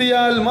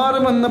കിട്ടിയാൽ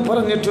മാറുമെന്ന്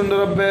പറഞ്ഞിട്ടുണ്ട്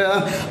റബ്ബേ.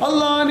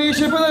 അല്ലാ നീ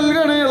ശിഫ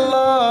നൽകണേ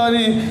അല്ലാ,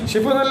 നീ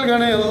ശിഫ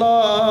നൽകണേ അല്ലാ.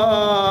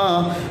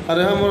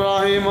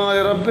 അർഹമുറാഹിമായ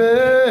റബ്ബേ,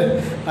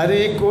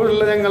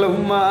 അരീക്കോടുള്ള ഞങ്ങളെ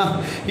ഉമ്മ,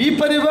 ഈ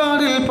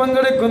പരിപാടിയിൽ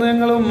പങ്കെടുക്കുന്ന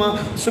ഞങ്ങളെ ഉമ്മ,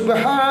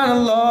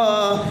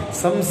 സുബ്ഹാനല്ലാഹ്,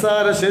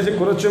 സംസാര ശേഷി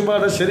കുറച്ചും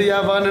പാടെ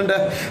ശരിയാവാനുണ്ട്.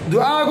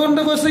 ദുആ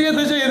കൊണ്ട്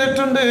വസിയത്ത്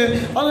ചെയ്തിട്ടുണ്ട്.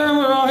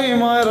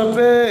 അർഹമുറാഹിമായ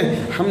റബ്ബേ,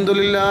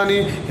 അൽഹംദുലില്ലാഹ്, നീ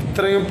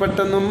എത്രയും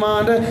പെട്ടെന്ന്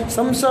ഉമ്മാന്റെ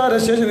സംസാര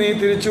ശേഷി നീ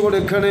തിരിച്ചു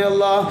കൊടുക്കണേ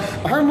അല്ലാ.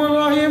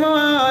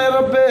 അർഹമുറാഹിമായ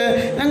റബ്ബേ,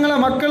 ഞങ്ങളെ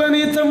മക്കളെ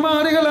നീ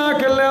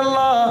ചമ്മാടികളാക്കല്ലേ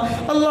അല്ലാ.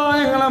 അല്ലാ,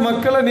 ഞങ്ങളെ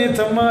മക്കളെ നീ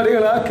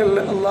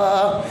ചമ്മാടികളാക്കല്ലേ അല്ലാ.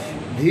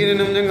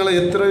 ദീനിനും ഞങ്ങളെ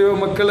എത്രയോ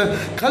മക്കള്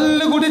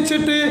കല്ല്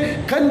കുടിച്ചിട്ട്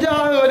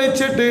കഞ്ചാവ്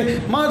വലിച്ചിട്ട്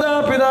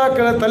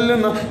മാതാപിതാക്കളെ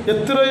തല്ലുന്ന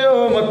എത്രയോ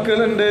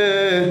മക്കളുണ്ട്.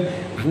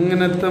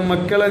 അങ്ങനത്തെ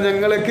മക്കളെ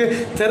ഞങ്ങൾക്ക്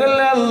ചെരല്ല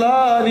അല്ലാ,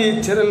 നീ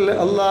ചെരല്ല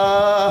അല്ലാ.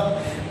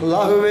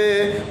 അല്ലാഹുവേ,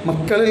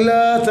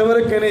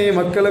 മക്കളില്ലാത്തവർക്ക് നീ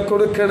മക്കളെ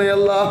കൊടുക്കണേ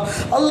അല്ലാ.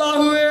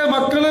 അല്ലാഹുവേ,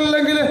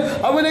 മക്കളില്ലെങ്കിൽ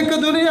അവനക്ക്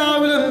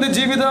ദുനിയാവിൽ എന്ത്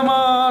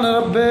ജീവിതമാണ്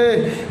റബ്ബേ.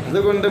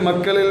 അതുകൊണ്ട്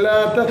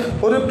മക്കളില്ലാത്ത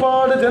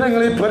ഒരുപാട്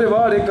ജനങ്ങൾ ഈ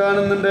പരിപാടി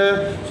കാണുന്നുണ്ട്.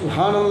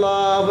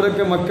 സുബ്ഹാനല്ലാഹ്,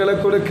 അവർക്ക് മക്കളെ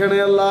കൊടുക്കണേ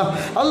അല്ലാ.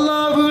 അല്ലാ,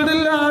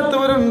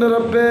 വീടില്ലാത്തവരുണ്ട്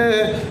റബ്ബേ,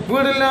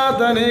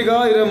 വീടില്ലാത്ത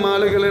അനേകായിരം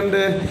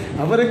ആളുകളുണ്ട്.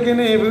 അവർക്ക്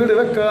നീ വീട്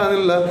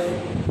വെക്കാനുള്ള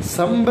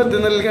സമ്പത്ത്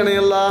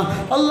നൽകണയല്ല.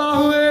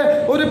 അല്ലാഹുവേ,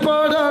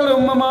 ഒരുപാട് ആൾ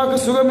ഉമ്മമാർക്ക്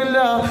സുഖമില്ല,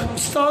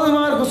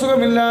 ഉസ്താദുമാർക്ക്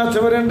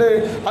സുഖമില്ലാത്തവരുണ്ട്,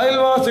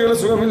 അയൽവാസികൾ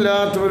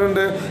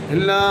സുഖമില്ലാത്തവരുണ്ട്.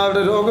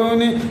 എല്ലാവരുടെ രോഗവും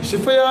നീ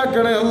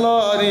ശിഫയാക്കണേ അല്ലാ,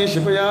 നീ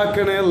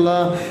ശിഫയാക്കണേ അല്ലാ.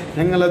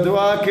 ഞങ്ങളെ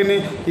ദുആക്ക് നീ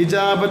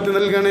ഇജാബത്ത്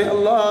നൽകണേ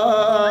അല്ലാ.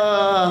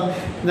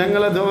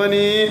 ഞങ്ങളെ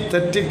ധ്വനി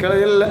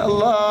തെറ്റിക്കളയല്ല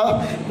അല്ലാ,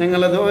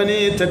 ഞങ്ങളെ ധ്വനി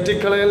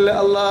തെറ്റിക്കളയല്ല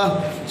അല്ലാ.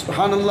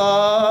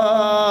 സുബ്ഹാനല്ലാഹ്,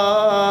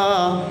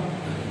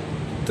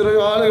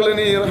 ഇത്രയോ ആളുകൾ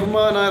നീ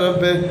റഹ്മാനായ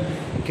റബ്ബേ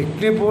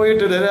കിഡ്നി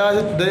പോയിട്ട്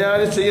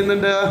ഡയാലിസ്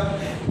ചെയ്യുന്നുണ്ട്.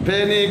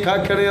 നീ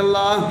കാക്കണയല്ല.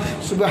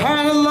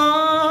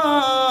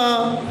 സുബ്ഹാനല്ലാഹ്,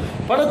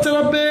 പടച്ച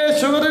റബ്ബേ,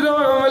 ഷുഗർ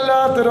രോഗം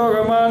വല്ലാത്ത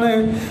രോഗമാണ്.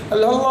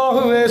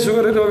 അല്ലാഹുവേ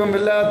ഷുഗർ രോഗം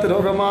വല്ലാത്ത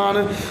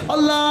രോഗമാണ്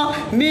അല്ലാ.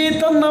 നീ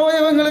തന്ന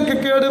അവയവങ്ങൾക്ക്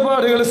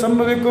കേടുപാടുകൾ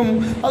സംഭവിക്കും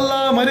അല്ലാ.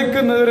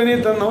 മരിക്കുന്നവരെ നീ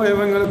തന്ന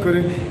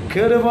അവയവങ്ങൾക്കൊരു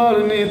കേടുപാട്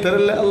നീ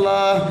തരല്ല അല്ലാ.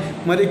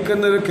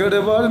 മരിക്കുന്നൊരു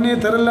കേടുപാട് നീ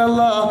തരല്ല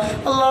അല്ലാ.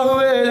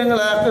 അല്ലാഹുവേ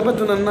ഞങ്ങളെ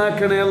ആഖിബത്ത്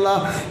നന്നാക്കണേ അല്ലാ.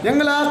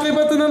 ഞങ്ങളെ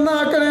ആഖിബത്ത്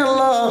നന്നാക്കണേ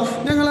അല്ലാ.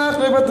 ഞങ്ങളെ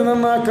ആഖിബത്ത്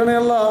നന്നാക്കണേ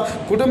അല്ലാ.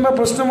 കുടുംബ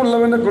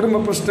പ്രശ്നമുള്ളവൻ്റെ കുടുംബ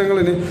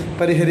പ്രശ്നങ്ങളിന്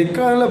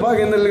പരിഹരിക്കാനുള്ള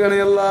ഭാഗ്യം നൽകണേ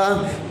അല്ലാ.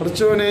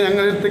 കുറച്ചോനെ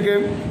ഞങ്ങളടുത്തേക്ക്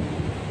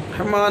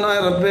റഹ്മാനായ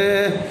റബ്ബേ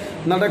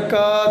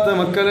നടക്കാത്ത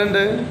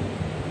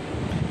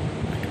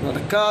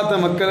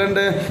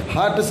മക്കളുണ്ട്,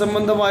 ഹാർട്ട്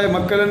സംബന്ധമായ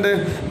മക്കളുണ്ട്.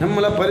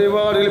 നമ്മളെ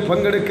പരിപാടിയിൽ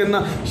പങ്കെടുക്കുന്ന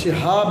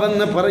ഷിഹാബ്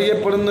എന്ന്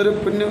പറയപ്പെടുന്ന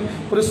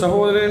ഒരു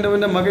സഹോദരനുണ്ട്.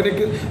 അവൻ്റെ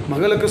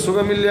മകൾക്ക്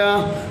സുഖമില്ല.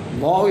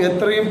 അല്ലാഹു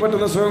എത്രയും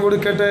പെട്ടെന്ന് സുഖം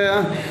കൊടുക്കട്ടെ.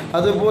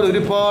 അതുപോലെ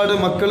ഒരുപാട്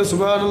മക്കൾ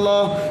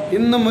സുബ്ഹാനല്ലാഹ്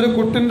ഇന്നും ഒരു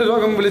കുട്ടിൻ്റെ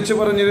രോഗം വിളിച്ചു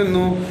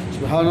പറഞ്ഞിരുന്നു.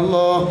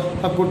 സുബ്ഹാനല്ലാഹ്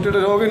ആ കുട്ടിയുടെ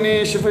രോഗം നീ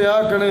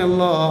ശിഫയാക്കണേ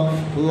അല്ലാ.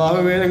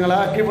 അല്ലാഹുവേ ഞങ്ങളെ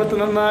ആഖിബത്ത്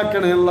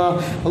നന്നാക്കണേ അല്ലാ.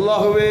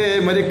 അല്ലാഹുവേ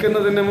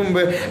മരിക്കുന്നതിന്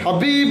മുമ്പ്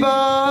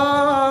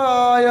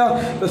ഹബീബായ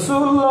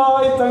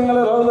റസൂലുള്ളാഹി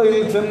തങ്ങളെ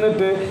റൗളയിൽ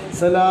ചെന്നിട്ട്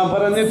സലാം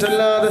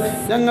പറഞ്ഞിട്ടല്ലാതെ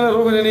ഞങ്ങളെ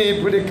റൂഹിനെ നീ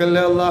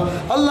പിടിക്കല്ലേ അല്ലാ.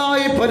 അല്ലാ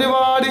ഈ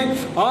പരിപാടി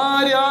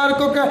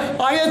ആർക്കൊക്കെ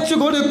അയച്ചു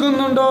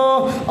കൊടുക്കുന്നുണ്ടോ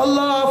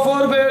അല്ലാ,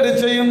 ഫോർവേഡ്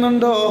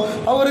ചെയ്യുന്നുണ്ടോ,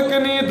 അവർക്ക്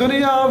നീ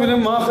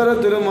ദുനിയാവിലും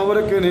ആഖിറത്തിലും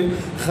അവർക്ക് നീ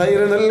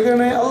ഖൈർ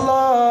നൽകണേ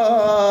അല്ലാ.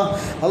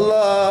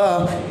 അല്ലാ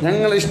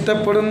ഞങ്ങൾ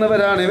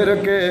ഇഷ്ടപ്പെടുന്നവരാണ്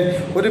ഇവരൊക്കെ,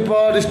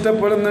 ഒരുപാട്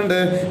ഇഷ്ടപ്പെടുന്നുണ്ട്.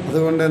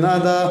 അതുകൊണ്ട്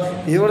നാദാ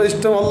ഇവരുടെ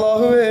ഇഷ്ടം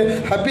അല്ലാഹുവേ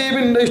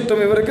ഹബീബിൻ്റെ ഇഷ്ടം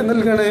ഇവർക്ക്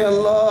നൽകണേ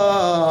അല്ലാ.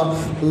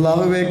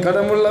 അല്ലാഹുവേ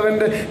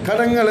കടമുള്ളവൻ്റെ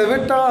കടങ്ങൾ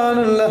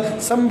വിട്ടാനുള്ള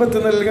സമ്പത്ത്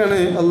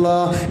നൽകണേ അല്ലാ.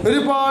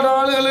 ഒരുപാട്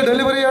ആളുകൾ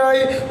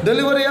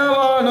ഡെലിവറി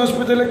ആവാൻ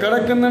ഹോസ്പിറ്റലിൽ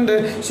കിടക്കുന്നുണ്ട്.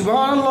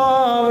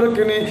 സുബ്ഹാനല്ലാഹ്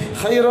അവർക്ക് നീ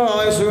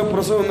ഖൈറായ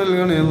സുഖപ്രസവം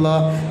നൽകണേ അല്ലാ.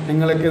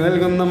 ഞങ്ങൾക്ക്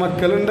നൽകുന്ന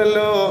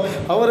മക്കളുണ്ടല്ലോ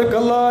അവർക്ക്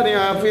അല്ലാ നീ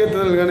ആഫിയത്ത്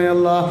നൽകണേ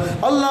അല്ലാ.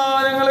 അല്ലാ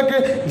ഞങ്ങൾക്ക്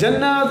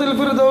ജന്നാത്തുൽ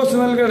ഫിർദൗസ്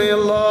നൽകണേ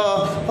അല്ലാ.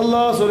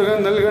 അല്ലാ സ്വർഗ്ഗം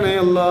നൽകണേ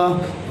അല്ലാ.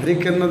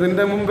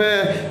 മരിക്കുന്നതിൻ്റെ മുമ്പേ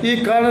ഈ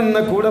കാണുന്ന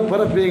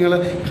കൂടപ്പറപ്പിങ്ങളെ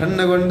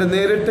കണ്ണുകൊണ്ട്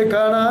നേരിട്ട്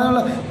കാണാനുള്ള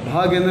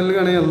ഭാഗ്യം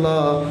നൽകണേ അല്ലാ.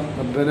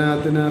 റബ്ബനാ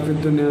ആതിനാ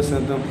ഫിദ്ദുനിയാ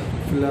ഹസനതൻ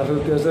വഫിൽ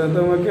ആഖിറതി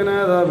ഹസനതൻ വഖിനാ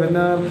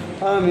അദാബന്നാർ.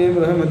 ആമീൻ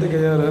ബിറഹ്മതിക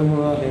യാ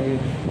അർഹമർ റഹീമീൻ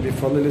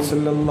ബിഫദ്ലി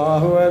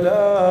സല്ലല്ലാഹു അലാ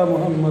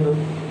മുഹമ്മദ്.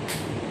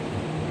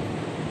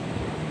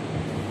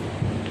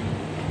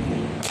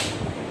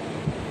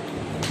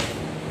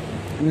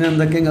 ഇനി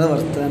എന്തൊക്കെ നിങ്ങളെ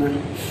വർത്താനം?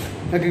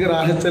 നിങ്ങൾക്ക്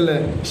റാഹത്തല്ലേ?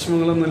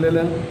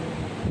 വിഷമങ്ങളൊന്നുമില്ലല്ലോ?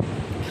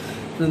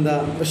 എന്താ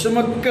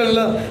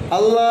വിഷമൊക്കെയുള്ള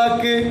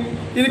അള്ളാഹ്ക്ക്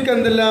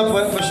എനിക്കെന്തെല്ലാം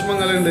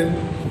വിഷമങ്ങളുണ്ട്.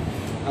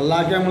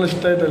 അള്ളാഹ്ക്ക് നമ്മൾ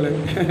ഇഷ്ടമായിട്ടല്ലേ.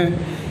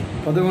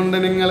 അപ്പം അതുകൊണ്ട്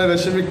നിങ്ങളെ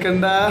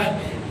വിഷമിക്കണ്ട,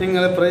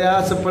 നിങ്ങൾ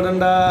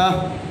പ്രയാസപ്പെടണ്ട.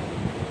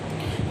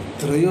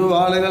 എത്രയോ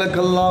ആളുകൾക്ക്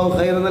അല്ലാഹു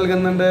ഖൈർ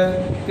നൽകുന്നുണ്ട്.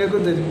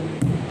 കേൾക്കും തരും,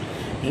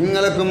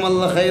 നിങ്ങൾക്കും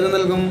അല്ലാഹു ഖൈർ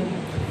നൽകും.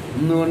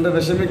 ഒന്നുകൊണ്ട്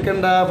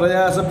വിഷമിക്കണ്ട,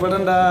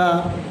 പ്രയാസപ്പെടണ്ട.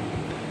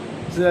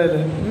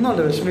 മനസ്സിലായില്ലേ?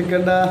 ഒന്നുകൊണ്ട്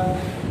വിഷമിക്കണ്ട.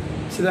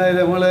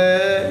 മനസ്സിലായില്ലേ മോളെ?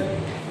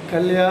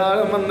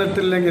 കല്യാണം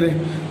വന്നിട്ടില്ലെങ്കിൽ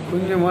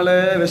കുഞ്ഞുമോളെ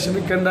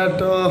വിഷമിക്കണ്ട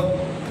കേട്ടോ.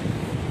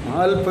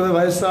 40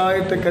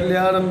 വയസ്സായിട്ട്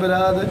കല്യാണം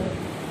വരാതെ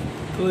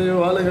എത്രയോ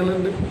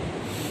ആളുകളുണ്ട്.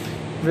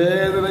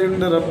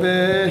 വേദനയുണ്ട്. റബ്ബേ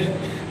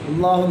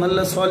അല്ലാഹു നല്ല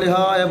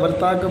സ്വാലിഹായ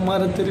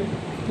ഭർത്താക്കന്മാരെ തരും.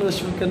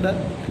 വിഷമിക്കണ്ട.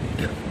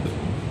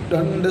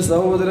 2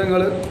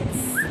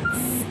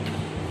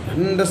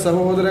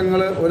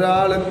 സഹോദരങ്ങൾ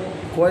ഒരാൾ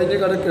കൊയഞ്ഞ്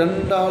കിടക്ക്,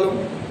 2 ആളും.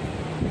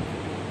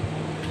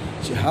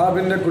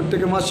 ഷിഹാബിൻ്റെ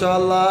കുട്ടിക്ക് മാഷാ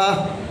അല്ലാഹ്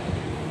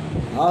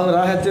ആ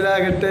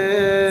റാഹത്തിലാകട്ടെ.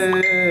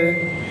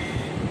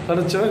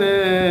 പഠിച്ചോനെ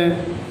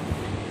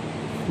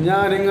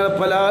ഞാൻ നിങ്ങളെ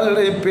പല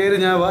ആളുടെയും പേര്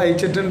ഞാൻ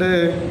വായിച്ചിട്ടുണ്ട്.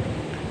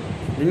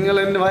 നിങ്ങൾ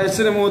എൻ്റെ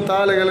വയസ്സിന് മൂത്ത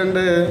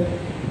ആളുകളുണ്ട്.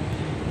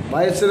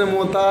 വയസ്സിന്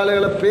മൂത്ത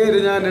ആളുകളെ പേര്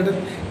ഞാൻ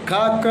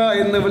കാക്ക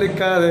എന്ന്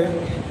വിളിക്കാതെ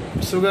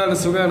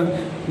സുഖാണ്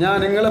ഞാൻ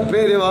നിങ്ങളെ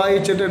പേര്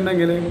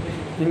വായിച്ചിട്ടുണ്ടെങ്കിൽ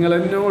നിങ്ങൾ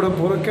എന്നോട്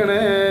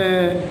പൊറുക്കണേ.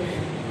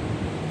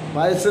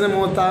 വയസ്സിന്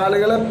മൂത്ത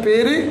ആളുകളെ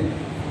പേര്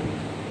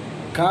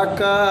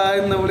കാക്ക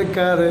എന്ന്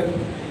വിളിക്കാതെ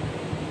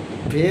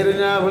പേര്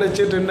ഞാൻ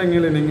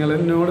വിളിച്ചിട്ടുണ്ടെങ്കിൽ നിങ്ങൾ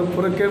എന്നോട്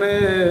പൊറുക്കണേ.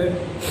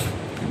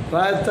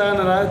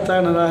 റാഹത്താണ്.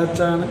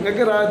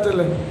 നിങ്ങൾക്ക്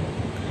റാഹത്തല്ലേ?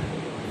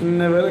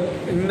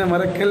 ഇന്നെ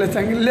മറക്കല്ല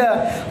ചങ്ങില്ല.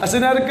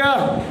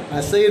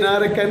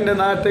 അസൈനാർക്ക എൻ്റെ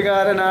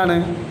നാട്ടുകാരനാണ്.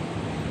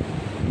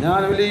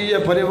 ഞാൻ വലിയ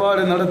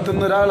പരിപാടി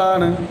നടത്തുന്ന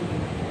ഒരാളാണ്.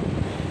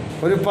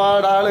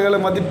 ഒരുപാട് ആളുകൾ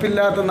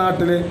മതിപ്പില്ലാത്ത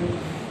നാട്ടിൽ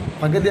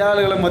പകുതി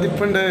ആളുകൾ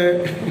മതിപ്പുണ്ട്.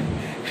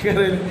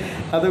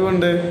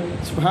 അതുകൊണ്ട്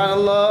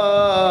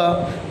സുബ്ഹാനല്ലാഹ്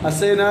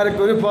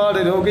അസൈനാർക്ക് ഒരുപാട്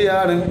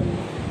രോഗിയാണ്.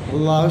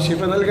 അല്ലാഹു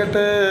ശിഫ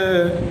നൽകട്ടെ.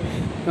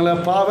 നിങ്ങളെ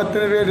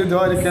പാപത്തിന് വേണ്ടി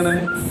ദ്വാരിക്കണേ.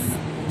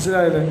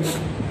 മനസ്സിലായില്ലേ?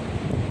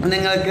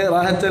 നിങ്ങൾക്ക്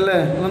റാഹത്തല്ലേ?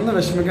 ഒന്നും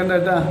വിഷമിക്കണ്ട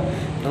കേട്ടാ.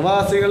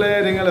 പ്രവാസികളെ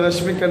നിങ്ങൾ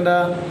വിഷമിക്കണ്ട.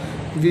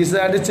 വിസ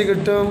അടിച്ച്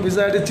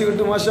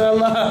കിട്ടും. മാഷാ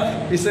അല്ലാഹ്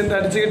വിസൻ്റെ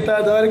അടിച്ച്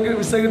കിട്ടാതെ അവർക്ക്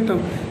വിസ കിട്ടും.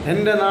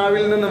 എൻ്റെ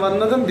നാവിൽ നിന്ന്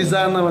വന്നതും വിസ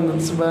എന്നാണ്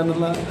വന്നത്.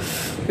 സുബ്ഹാനല്ലാഹ്.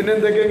 പിന്നെ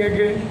എന്തൊക്കെ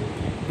നിങ്ങൾക്ക്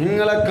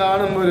നിങ്ങളെ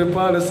കാണുമ്പോൾ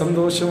ഒരുപാട്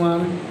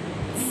സന്തോഷമാണ്.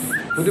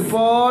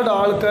 ഒരുപാട്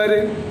ആൾക്കാർ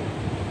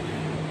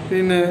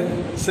പിന്നെ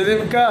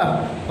സലീംക്ക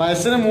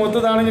വയസ്സിന്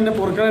മൂത്തതാണെങ്കിൽ എന്നെ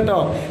പൊറുക്കണം കേട്ടോ.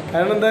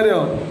 കാരണം എന്താ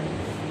അറിയോ,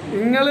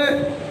 നിങ്ങൾ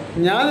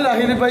ഞാനൊരു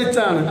അഹിലി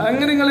ബൈത്താണ്.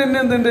 അങ്ങനെ നിങ്ങൾ എന്നെ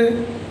എന്തുണ്ട്?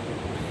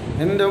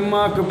 എൻ്റെ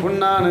ഉമ്മാക്ക്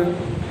പുണ്ണാണ്.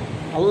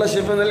 അള്ള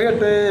ശിഫ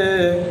നൽകട്ടെ,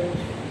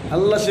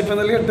 അള്ള ശിഫ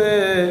നൽകട്ടെ.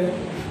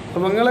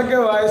 അപ്പം നിങ്ങളൊക്കെ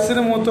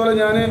വയസ്സിന് മൂത്തോളം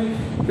ഞാൻ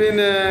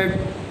പിന്നെ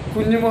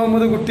കുഞ്ഞു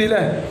മുഹമ്മദ്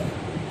കുട്ടിയിലെ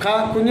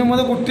കുഞ്ഞു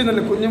മുഹമ്മദ് കുട്ടി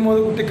എന്നല്ല, കുഞ്ഞു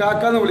മുഹമ്മദ് കുട്ടി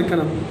കാക്കാന്ന്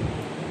വിളിക്കണം.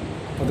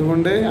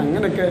 അതുകൊണ്ട്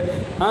അങ്ങനെയൊക്കെ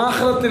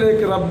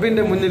ആഖിറത്തിലേക്ക്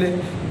റബ്ബിൻ്റെ മുന്നിൽ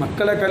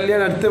മക്കളെ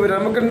കല്യാണം അടുത്ത് വരും.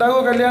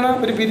 നമുക്കുണ്ടാകുമോ കല്യാണം?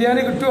 ഒരു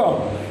ബിരിയാണി കിട്ടുമോ?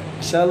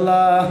 ഇൻഷാ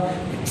അല്ലാഹ്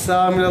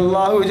എക്സാമിൽ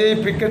അല്ലാഹു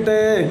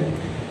വിജയിപ്പിക്കട്ടെ.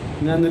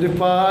 ഞാൻ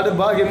ഒരുപാട്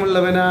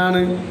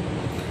ഭാഗ്യമുള്ളവനാണ്,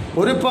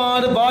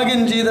 ഒരുപാട്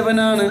ഭാഗ്യം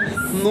ചെയ്തവനാണ്.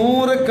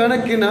 100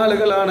 കണക്കിന്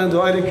ആളുകളാണ്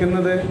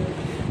ദ്വാരിക്കുന്നത്.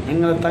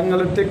 നിങ്ങൾ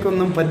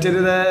തങ്ങളൊറ്റയ്ക്കൊന്നും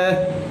പറ്റരുത്.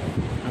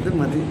 അത്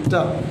മതി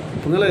കേട്ടോ.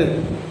 നിങ്ങൾ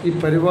ഈ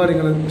പരിപാടി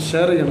നിങ്ങൾ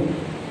ഷെയർ ചെയ്യണം.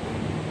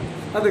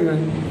 അതിങ്ങൾ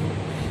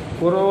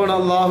കൊറോണ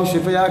അള്ളാഹു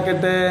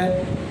ശിഫയാക്കട്ടെ,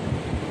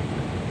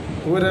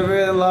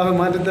 ഊരവേദ അള്ളാഹു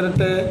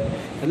മാറ്റിത്തരട്ടെ.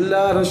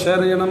 എല്ലാവരും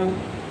ഷെയർ ചെയ്യണം.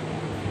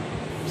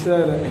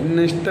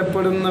 എന്നെ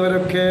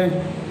ഇഷ്ടപ്പെടുന്നവരൊക്കെ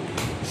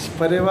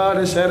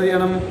പരിപാടി ഷെയർ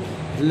ചെയ്യണം,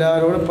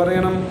 എല്ലാവരോടും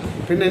പറയണം.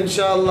 പിന്നെ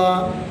ഇൻഷാ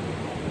അല്ലാഹ്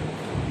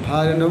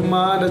ഭാര്യൻ്റെ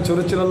ഉമ്മാൻ്റെ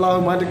ചൊറിച്ചിൽ അള്ളാഹു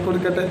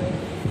മാറ്റിക്കൊടുക്കട്ടെ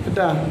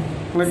കേട്ടാ.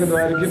 നിങ്ങളൊക്കെ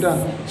ദ്വാരിക്കട്ടാ.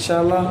 ഇൻഷാ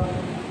അല്ലാഹ്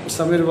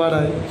സമയം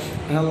ഒരുപാടായി.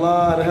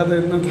 അല്ലാഹ് അർഹത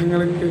എന്ന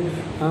തങ്ങൾക്ക്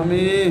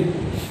ആമീൻ.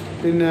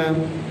 പിന്നെ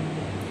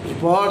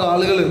ഒരുപാട്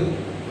ആളുകൾ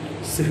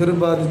സിഹർ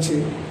ബാധിച്ച്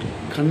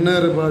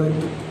കണ്ണേറ്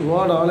ബാധിച്ച്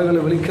ഒരുപാട് ആളുകൾ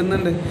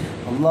വിളിക്കുന്നുണ്ട്.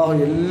 അള്ളാഹു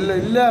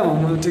എല്ലാം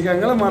വിളിച്ചിട്ട്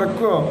ഞങ്ങളെ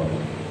മറക്കുമോ?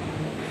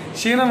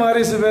 ക്ഷീണം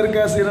മാറി സുബേർക്ക,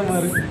 ക്ഷീണം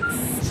മാറി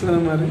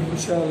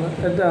ഇൻഷാ അല്ലാഹ്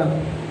കേട്ടാ.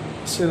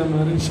 ക്ഷീണം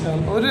മാറി ഇൻഷാ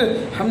അല്ലാഹ്. ഒരു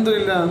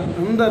അൽഹംദുലില്ലാഹ്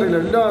എന്താ അറിയില്ല,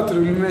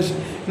 എല്ലാത്തിനും ഉന്മേഷം.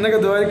 ഇന്നൊക്കെ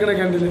ദ്വാരിക്കണ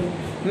കണ്ടില്ലേ?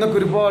 ഇന്നൊക്കെ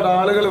ഒരുപാട്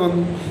ആളുകൾ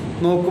വന്നു.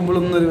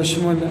 നോക്കുമ്പോഴൊന്നും ഒരു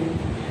വിഷമമില്ല.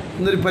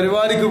 ഇന്നൊരു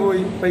പരിപാടിക്ക്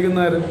പോയി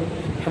വൈകുന്നേരം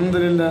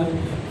അൽഹംദുലില്ലാഹ്.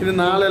 ഇനി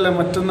നാളെയല്ല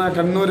മറ്റന്നാൾ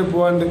കണ്ണൂർ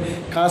പോകാനുണ്ട്,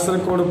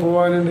 കാസർഗോഡ്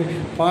പോകാനുണ്ട്,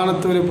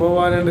 പാണത്തൂർ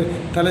പോകാനുണ്ട്,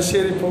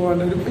 തലശ്ശേരി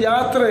പോകാനുണ്ട്. ഒരു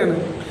യാത്രയാണ്.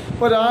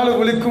 ഒരാൾ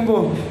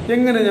വിളിക്കുമ്പോൾ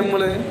എങ്ങനെ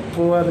നമ്മൾ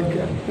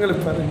പോവാതിരിക്കുക? നിങ്ങൾ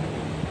പറയും.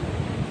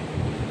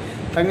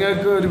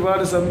 തങ്ങൾക്ക്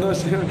ഒരുപാട്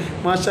സന്തോഷം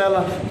മാഷാ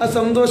അല്ലാഹ്. ആ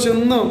സന്തോഷം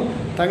ഒന്നും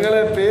തങ്ങളെ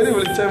പേര്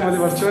വിളിച്ചാൽ മതി.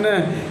 പഠിച്ചോനെ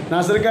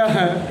നാസർക്ക,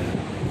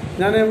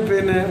 ഞാൻ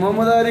പിന്നെ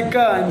മുഹമ്മദ് ആരിക്ക,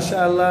 ഇൻഷാ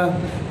അല്ലാഹ്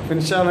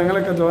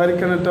നിങ്ങളൊക്കെ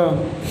ദ്വാരിക്കണം കേട്ടോ.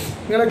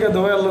 നിങ്ങളൊക്കെ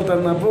ദ്വാരല്ല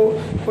തന്ന. അപ്പോൾ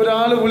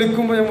ഒരാൾ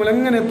വിളിക്കുമ്പോൾ നമ്മൾ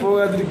എങ്ങനെ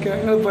പോകാതിരിക്കുക?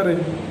 നിങ്ങൾ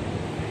പറയും.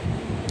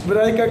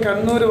 ഇബ്രാഹിക്ക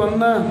കണ്ണൂർ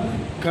വന്നാൽ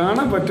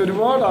കാണാൻ പറ്റും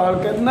ഒരുപാട്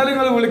ആൾക്കാർ. എന്നാലും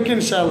നിങ്ങൾ വിളിക്കും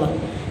ഇൻഷാ അല്ലാഹ്.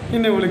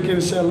 ഇന്നെ വിളിക്കും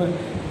ഇൻഷാ അല്ലാഹ്.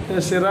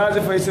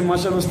 സിറാജ് ഫൈസി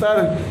മാഷാ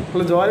ഉസ്താദ്,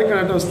 നിങ്ങൾ ദ്വാരിക്കണം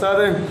കേട്ടോ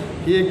ഉസ്താദ്.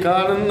 ഈ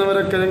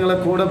കാണുന്നവരൊക്കെ നിങ്ങളെ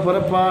കൂടെ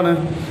പിറപ്പാണ്.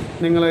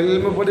 നിങ്ങൾ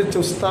ഇൽമ പഠിച്ച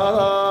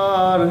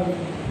ഉസ്താദാണ്,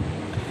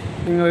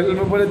 നിങ്ങൾ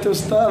ഇൽമ പഠിച്ച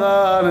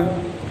ഉസ്താദാണ്.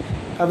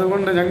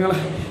 അതുകൊണ്ട് ഞങ്ങൾ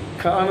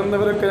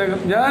കാണുന്നവരൊക്കെ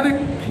ഞാൻ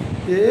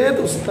ഏത്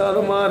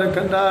ഉസ്താദുമാരെ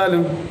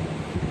കണ്ടാലും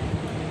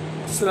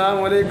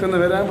അസ്സലാമു അലൈക്കും എന്ന്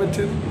വരാൻ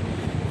പറ്റും.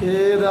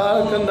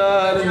 ഏതാളെ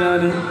കണ്ടാലും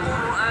ഞാൻ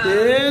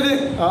ഏത്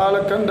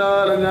ആളെ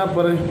കണ്ടാലും ഞാൻ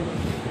പറയും.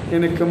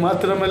 എനിക്ക്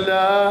മാത്രമല്ല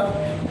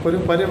ഒരു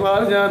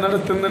പരിപാടി ഞാൻ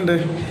നടത്തുന്നുണ്ട്.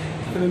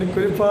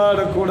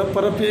 എനിക്കൊരുപാട് കൂടെ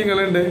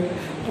പറപ്പീങ്ങളുണ്ട്.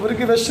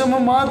 അവർക്ക്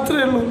വിഷമം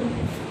മാത്രമേ ഉള്ളൂ,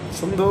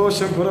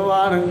 സന്തോഷം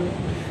കുറവാണ്.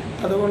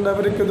 അതുകൊണ്ട്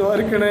അവർക്ക്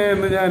ദ്വാരിക്കണേ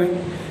എന്ന് ഞാൻ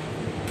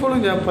ഇപ്പോഴും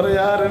ഞാൻ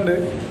പറയാറുണ്ട്.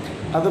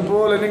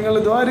 അതുപോലെ നിങ്ങൾ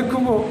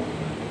ദ്വാരിക്കുമ്പോൾ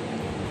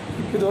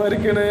എനിക്ക്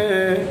ദ്വാരിക്കണേ.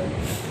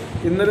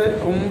 ഇന്നലെ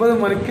 9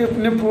 മണിക്ക്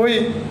പിന്നെ പോയി.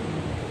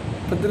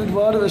 ഇപ്പത്തിന്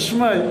ഒരുപാട്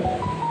വിഷമമായി.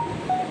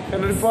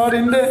 കാരണം ഒരുപാട്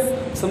എൻ്റെ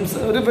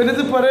ഒരു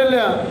വലുത് പറയില്ല.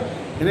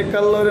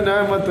 എനിക്കല്ല ഒരു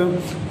ന്യായമത്തും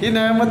ഈ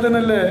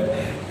ന്യായമത്തിനല്ലേ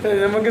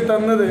നമുക്ക്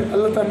തന്നത്,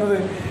 അല്ല തന്നത്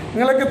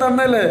നിങ്ങളൊക്കെ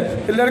തന്നല്ലേ.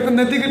 എല്ലാവർക്കും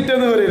നെതി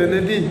കിട്ടുമെന്ന് പറയില്ലേ?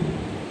 നെതി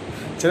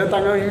ചില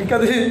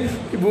എനിക്കത്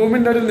ഈ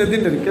ഭൂമിൻ്റെ ഒരു നെതി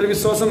ഉണ്ട്. എനിക്കത്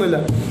വിശ്വാസമൊന്നുമില്ല.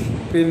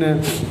 പിന്നെ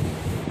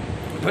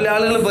പല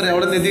ആളുകളും പറയും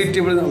അവിടെ നെതി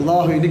കിട്ടിയപ്പോൾ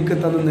അള്ളാഹു എനിക്ക്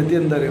തന്ന നെതി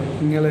എന്താ അറിയോ?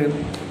 നിങ്ങളെ.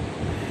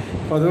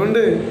 അപ്പം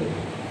അതുകൊണ്ട്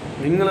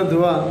നിങ്ങളെ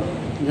ദുആ,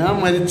 ഞാൻ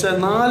മരിച്ച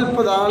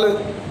 40 ആൾ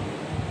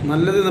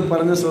നല്ലതെന്ന്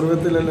പറഞ്ഞ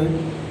സ്വർഗത്തിലല്ലേ.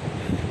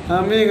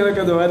 ആമീൻ.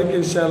 നിങ്ങളൊക്കെ ദ്വാരക്ക്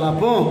ഇൻഷാ അല്ലാഹ്.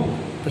 അപ്പോൾ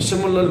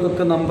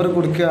വിഷമുള്ളവർക്കൊക്കെ നമ്പർ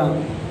കൊടുക്കുക,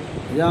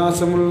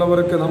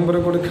 പ്രയാസമുള്ളവർക്ക് നമ്പർ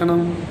കൊടുക്കണം.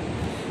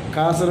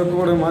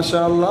 കാസർഗോഡ്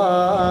മാഷാ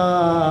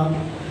അല്ലാഹ്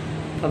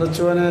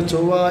പടച്ചോനെ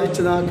ചൊവ്വാഴ്ച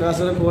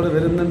കാസർഗോഡ്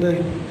വരുന്നുണ്ട്.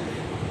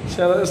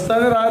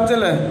 ഉസ്താദ്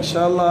റാജല്ലേ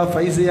ഇൻഷാ അല്ലാഹ്.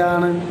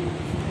 ഫൈസിയാണ്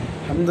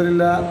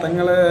അൽഹംദുലില്ലാഹ്.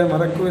 തങ്ങളെ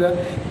മറക്കൂല.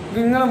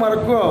 നിങ്ങളെ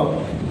മറക്കുമോ?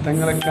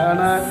 തങ്ങളെ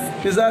കാണാൻ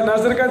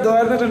നാസർക്കാർ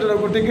ദ്വാരന്നിട്ടുണ്ടല്ലോ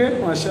കുട്ടിക്ക്.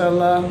 മാഷാ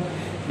അല്ലാഹ്.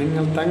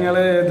 നിങ്ങൾ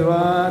തങ്ങളെ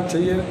ദ്വാ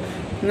ചെയ്യ,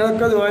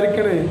 നിങ്ങളൊക്കെ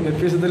ദ്വാരിക്കണേ.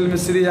 നഫീസത്തുൽ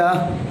മിസ്രിയ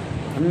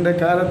എൻ്റെ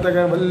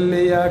കാലത്തൊക്കെ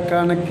വലിയ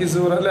കണക്കി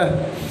സൂറ അല്ലേ.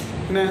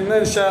 പിന്നെ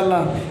എന്നാൽ ഇൻഷാ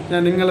അല്ലാഹ്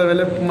ഞാൻ നിങ്ങളെ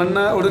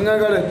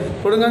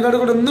ഒടുങ്ങാക്കാട്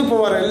കൂടെ ഒന്നും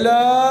പോവാറ്. എല്ലാ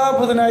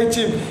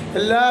ബുധനാഴ്ചയും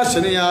എല്ലാ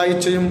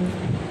ശനിയാഴ്ചയും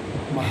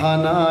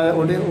മഹാനായ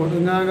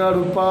ഒടുങ്ങാക്കാട്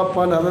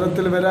ഉപ്പാപ്പാൻ്റെ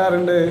അവതരത്തിൽ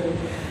വരാറുണ്ട്.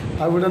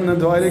 അവിടെ നിന്ന്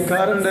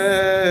ദ്വാരിക്കാറുണ്ട്.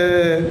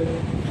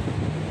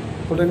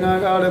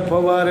 ഒടുങ്ങാക്കാട്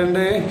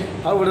പോവാറുണ്ട്,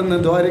 അവിടെ നിന്ന്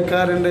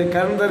ദ്വാരിക്കാറുണ്ട്.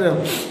 കാരണം തരാം,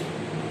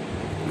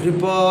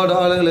 ഒരുപാട്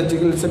ആളുകൾ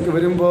ചികിത്സക്ക്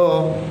വരുമ്പോൾ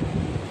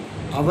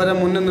അവരെ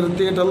മുന്നിൽ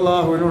നിർത്തിയിട്ട്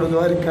അല്ലാഹുവിനോട്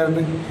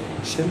ദ്വാരിക്കാറുണ്ട്.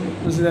 ശരി,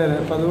 മനസ്സിലായില്ലേ?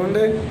 അപ്പം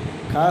അതുകൊണ്ട്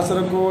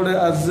കാസർഗോഡ്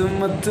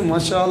അസ്മത്ത്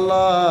മാഷാ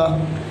അല്ലാഹ്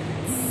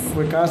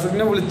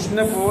കാസർഗിനെ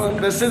വിളിച്ചിനെ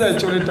മെസ്സേജ്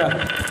അയച്ചോളിട്ടാ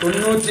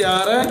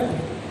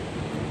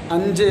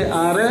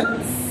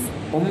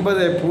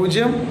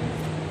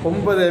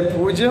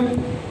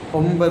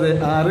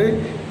 9656909096.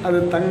 അത്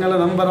തങ്ങളെ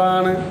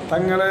നമ്പറാണ്.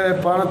 തങ്ങളെ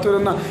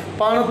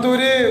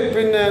പാണത്തൂര്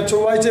പിന്നെ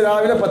ചൊവ്വാഴ്ച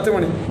രാവിലെ 10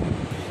 മണി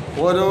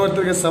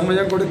ഓരോരുത്തർക്ക്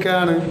സമയം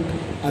കൊടുക്കുകയാണ്.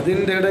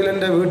 അതിൻ്റെ ഇടയിൽ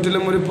എൻ്റെ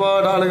വീട്ടിലും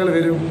ഒരുപാട് ആളുകൾ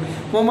വരും.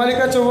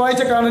 മൊമാലിക്ക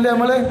ചൊവ്വാഴ്ച കാണില്ലേ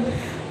നമ്മൾ?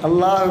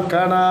 അള്ളാഹു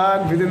കാണാൻ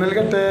വിധി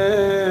നൽകട്ടെ.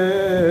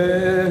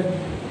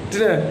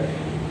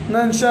 എന്നാ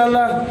ഇൻഷാ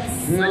അല്ലാഹ്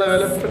നിങ്ങളെ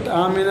വിലപ്പെട്ട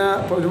ആമിന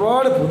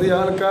ഒരുപാട് പുതിയ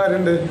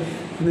ആൾക്കാരുണ്ട്.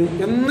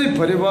 എന്നീ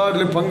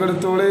പരിപാടിയിൽ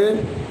പങ്കെടുത്തോളേ.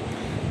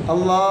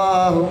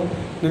 അള്ളാഹു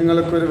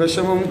നിങ്ങൾക്കൊരു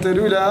വിഷമം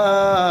തരൂല.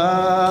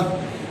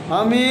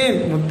 ആമീൻ.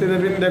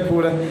 മുത്തുനബിൻ്റെ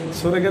കൂടെ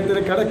സ്വർഗത്തിൽ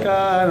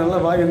കിടക്കാനുള്ള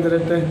ഭാഗ്യം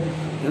തരട്ടെ.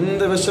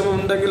 എന്ത് വിഷമം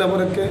ഉണ്ടെങ്കിലും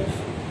അവർക്ക്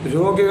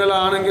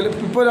രോഗികളാണെങ്കിൽ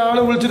ഇപ്പോൾ ഒരാൾ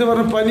വിളിച്ചിട്ട്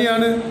പറഞ്ഞു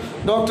പനിയാണ്,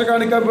 ഡോക്ടറെ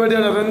കാണിക്കാൻ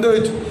പേടിയാണ്. എന്ത്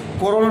ചോദിച്ചു?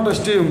 കൊറോണ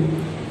ടെസ്റ്റ് ചെയ്യും.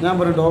 ഞാൻ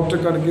പറഞ്ഞു ഡോക്ടറെ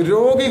കാണിക്കും.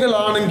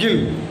 രോഗികളാണെങ്കിൽ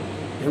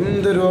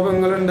എന്ത്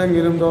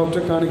രോഗങ്ങളുണ്ടെങ്കിലും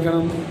ഡോക്ടറെ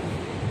കാണിക്കണം.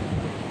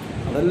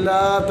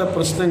 അതല്ലാത്ത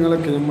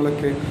പ്രശ്നങ്ങളൊക്കെ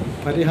നമ്മൾക്ക്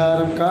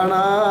പരിഹാരം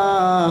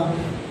കാണാം.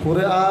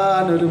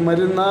 ഖുർആൻ ഒരു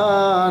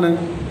മരുന്നാണ്.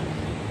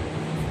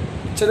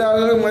 ചില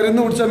ആളുകൾ മരുന്ന്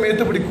കുടിച്ചാൽ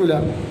മേത്ത് പിടിക്കൂല.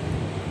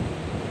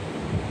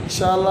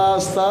 ഇൻഷാ അല്ലാഹ്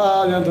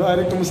ഉസ്താദ് ഞാൻ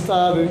ദ്വാരക്കും.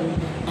 ഉസ്താദ്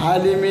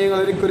ആലിമീങ്ങൾ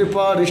എനിക്ക്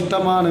ഒരുപാട്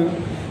ഇഷ്ടമാണ്.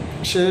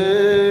 പക്ഷേ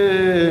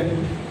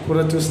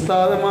കുറച്ച്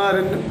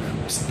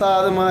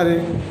ഉസ്താദുമാർ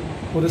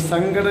ഒരു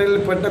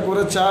സംഘടനയിൽപ്പെട്ട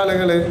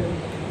കുറച്ചാളുകൾ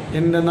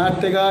എൻ്റെ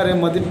നാട്ടുകാരെ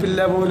മതിപ്പില്ല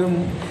പോലും,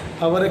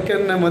 അവർക്ക്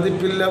എന്നെ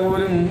മതിപ്പില്ല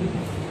പോലും.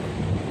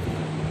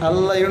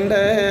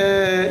 അള്ളയുണ്ടേ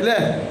അല്ലേ?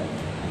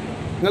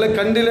 നിങ്ങൾ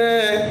കണ്ടില്ലേ?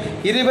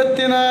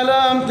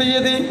 24-ാം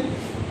തീയതി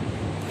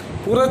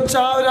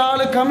ഒരാൾ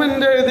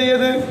കമൻ്റ്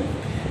എഴുതിയത്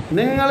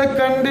നിങ്ങൾ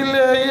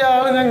കണ്ടില്ലേ?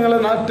 ഇയാൾ ഞങ്ങളെ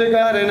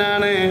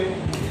നാട്ടുകാരനാണ്,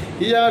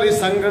 ഇയാൾ ഈ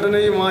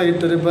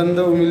സംഘടനയുമായിട്ടൊരു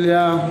ബന്ധവുമില്ല,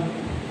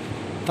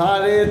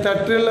 താഴെ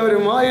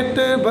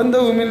തട്ടിലുള്ളവരുമായിട്ട്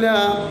ബന്ധവുമില്ല,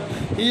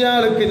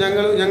 ഇയാൾക്ക്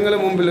ഞങ്ങളുടെ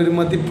മുമ്പിൽ ഒരു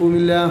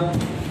മതിപ്പുമില്ല.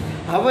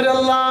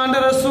 അവരല്ലാൻ്റെ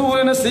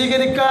റസൂലിനെ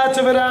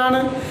സ്വീകരിക്കാത്തവരാണ്.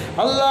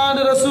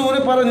 അല്ലാൻ്റെ റസൂൽ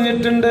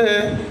പറഞ്ഞിട്ടുണ്ട്,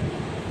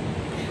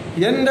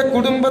 എൻ്റെ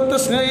കുടുംബത്തെ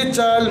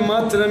സ്നേഹിച്ചാൽ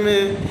മാത്രമേ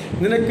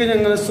നിനക്ക്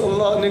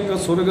നിങ്ങൾക്ക്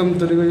സ്വർഗം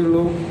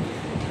തരികയുള്ളൂ.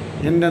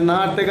 എൻ്റെ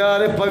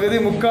നാട്ടുകാരെ പകുതി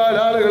മുക്കാൽ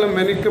ആളുകളും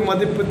എനിക്ക്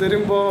മതിപ്പ്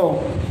തരുമ്പോൾ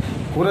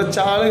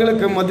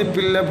കുറച്ചാളുകൾക്ക്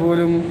മതിപ്പില്ല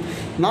പോലും.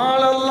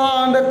 നാളെ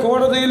അല്ലാൻ്റെ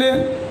കോടതിയിൽ,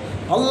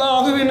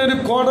 അള്ളാഹുവിനൊരു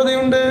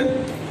കോടതിയുണ്ട്.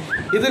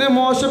 ഇതിന്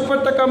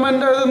മോശപ്പെട്ട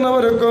കമൻ്റ്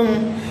എഴുതുന്നവർക്കും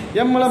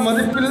നമ്മളെ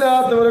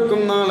മതിപ്പില്ലാത്തവർക്കും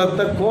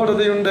നാളത്തെ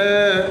കോടതിയുണ്ട്.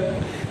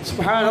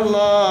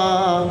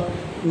 സുബ്ഹാനല്ലാഹ്,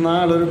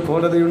 നാളൊരു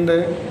കോടതിയുണ്ട്.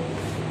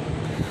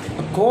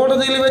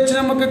 കോടതിയിൽ വെച്ച്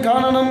നമുക്ക്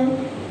കാണണം.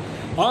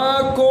 ആ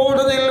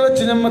കോടതിയിൽ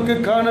വെച്ച് നമുക്ക്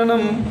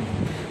കാണണം.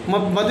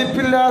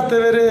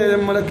 മതിപ്പില്ലാത്തവരെ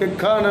നമ്മളൊക്കെ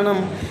കാണണം.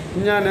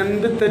 ഞാൻ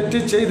എന്ത് തെറ്റ്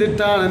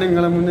ചെയ്തിട്ടാണ്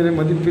നിങ്ങളെ മുന്നിൽ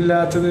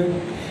മതിപ്പില്ലാത്തത്?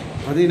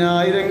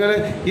 10,000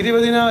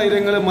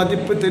 20,000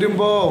 മതിപ്പ്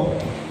തരുമ്പോൾ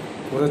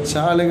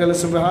കുറച്ചാളുകൾ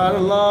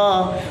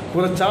സുബ്ഹാനല്ലാഹ്,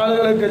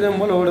 കുറച്ചാളുകളൊക്കെ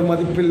നമ്മളോട്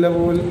മതിപ്പില്ല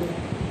പോലും.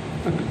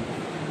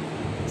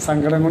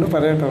 സങ്കടം കൊണ്ട്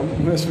പറയട്ടോ,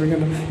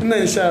 വിഷമിക്കണ്ട. ഇന്ന്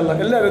ഇൻഷാ അല്ലാഹ്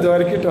എല്ലാവരും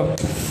ദ്വാരക്കിട്ടോ.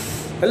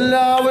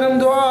 എല്ലാവരും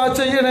ദ്വാ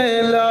ചെയ്യണേ,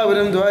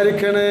 എല്ലാവരും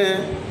ദ്വാരിക്കണേ,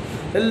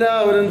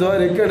 എല്ലാവരും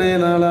ദ്വാരിക്കണേ.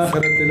 നാളെ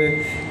ആഖിറത്തിൽ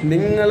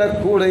നിങ്ങളെ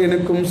കൂടെ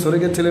എനിക്കും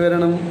സ്വർഗത്തിൽ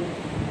വരണം.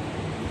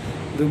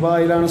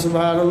 ദുബായിലാണ്.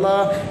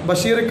 സുബ്ഹാനല്ലാഹ്.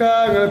 ബഷീർക്ക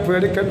നിങ്ങൾ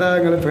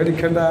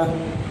പേടിക്കണ്ട.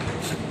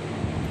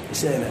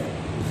 ശരി,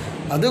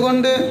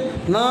 അതുകൊണ്ട്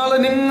നാളെ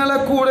നിങ്ങളെ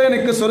കൂടെ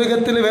എനിക്ക്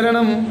സ്വർഗത്തിൽ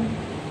വരണം.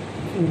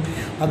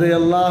 അത്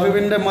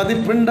അള്ളാഹുവിൻ്റെ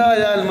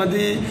മതിപ്പുണ്ടായാൽ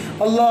മതി.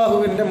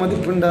 അള്ളാഹുവിൻ്റെ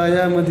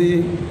മതിപ്പുണ്ടായാൽ മതി.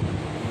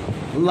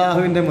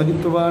 അള്ളാഹുവിൻ്റെ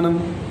മതിപ്പ് വേണം.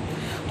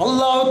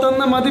 അള്ളാഹു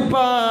തന്ന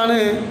മതിപ്പാണ്.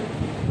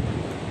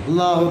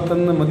 അള്ളാഹു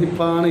തന്ന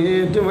മതിപ്പാണ്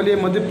ഏറ്റവും വലിയ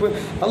മതിപ്പ്.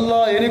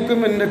 അള്ളാഹ് എനിക്കും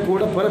എൻ്റെ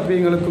കൂടെ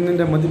പറപ്പിങ്ങൾക്കും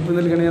നിൻ്റെ മതിപ്പ്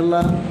നൽകണേ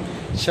അല്ലാഹ്.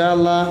 ഇൻഷാ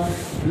അല്ലാഹ്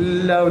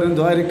എല്ലാവരും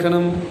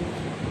ദ്വാരിക്കണം.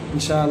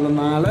 ഇൻഷാ അല്ലാഹ്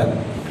നാളെ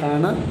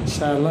കാണാം.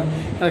 ഇൻഷാ അല്ലാഹ്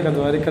ഞാനൊക്കെ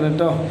ദ്വാരിക്കണം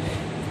കേട്ടോ.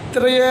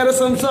 ഇത്രയേറെ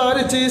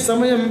സംസാരിച്ച് ഈ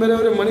സമയം വരെ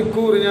 1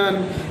 മണിക്കൂർ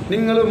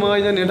നിങ്ങളുമായി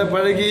ഞാൻ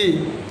ഇടപഴകി.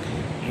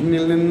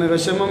 എന്നിൽ നിന്ന്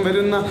വിഷമം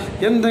വരുന്ന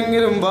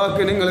എന്തെങ്കിലും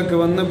വാക്ക് നിങ്ങൾക്ക്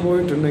വന്നു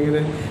പോയിട്ടുണ്ടെങ്കിൽ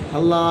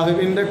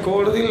അള്ളാഹുവിൻ്റെ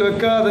കോടതിയിൽ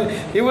വെക്കാതെ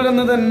ഇവിടെ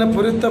നിന്ന് തന്നെ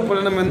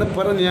പൊരുത്തപ്പെടണമെന്ന്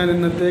പറഞ്ഞ് ഞാൻ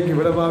ഇന്നത്തേക്ക്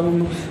ഇവിടെ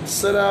വാങ്ങുന്നു.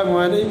 അസ്സലാമു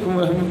അലൈക്കും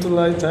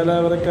വറഹ്മത്തുള്ളാഹി തആല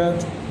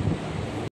വബറകാതുഹു.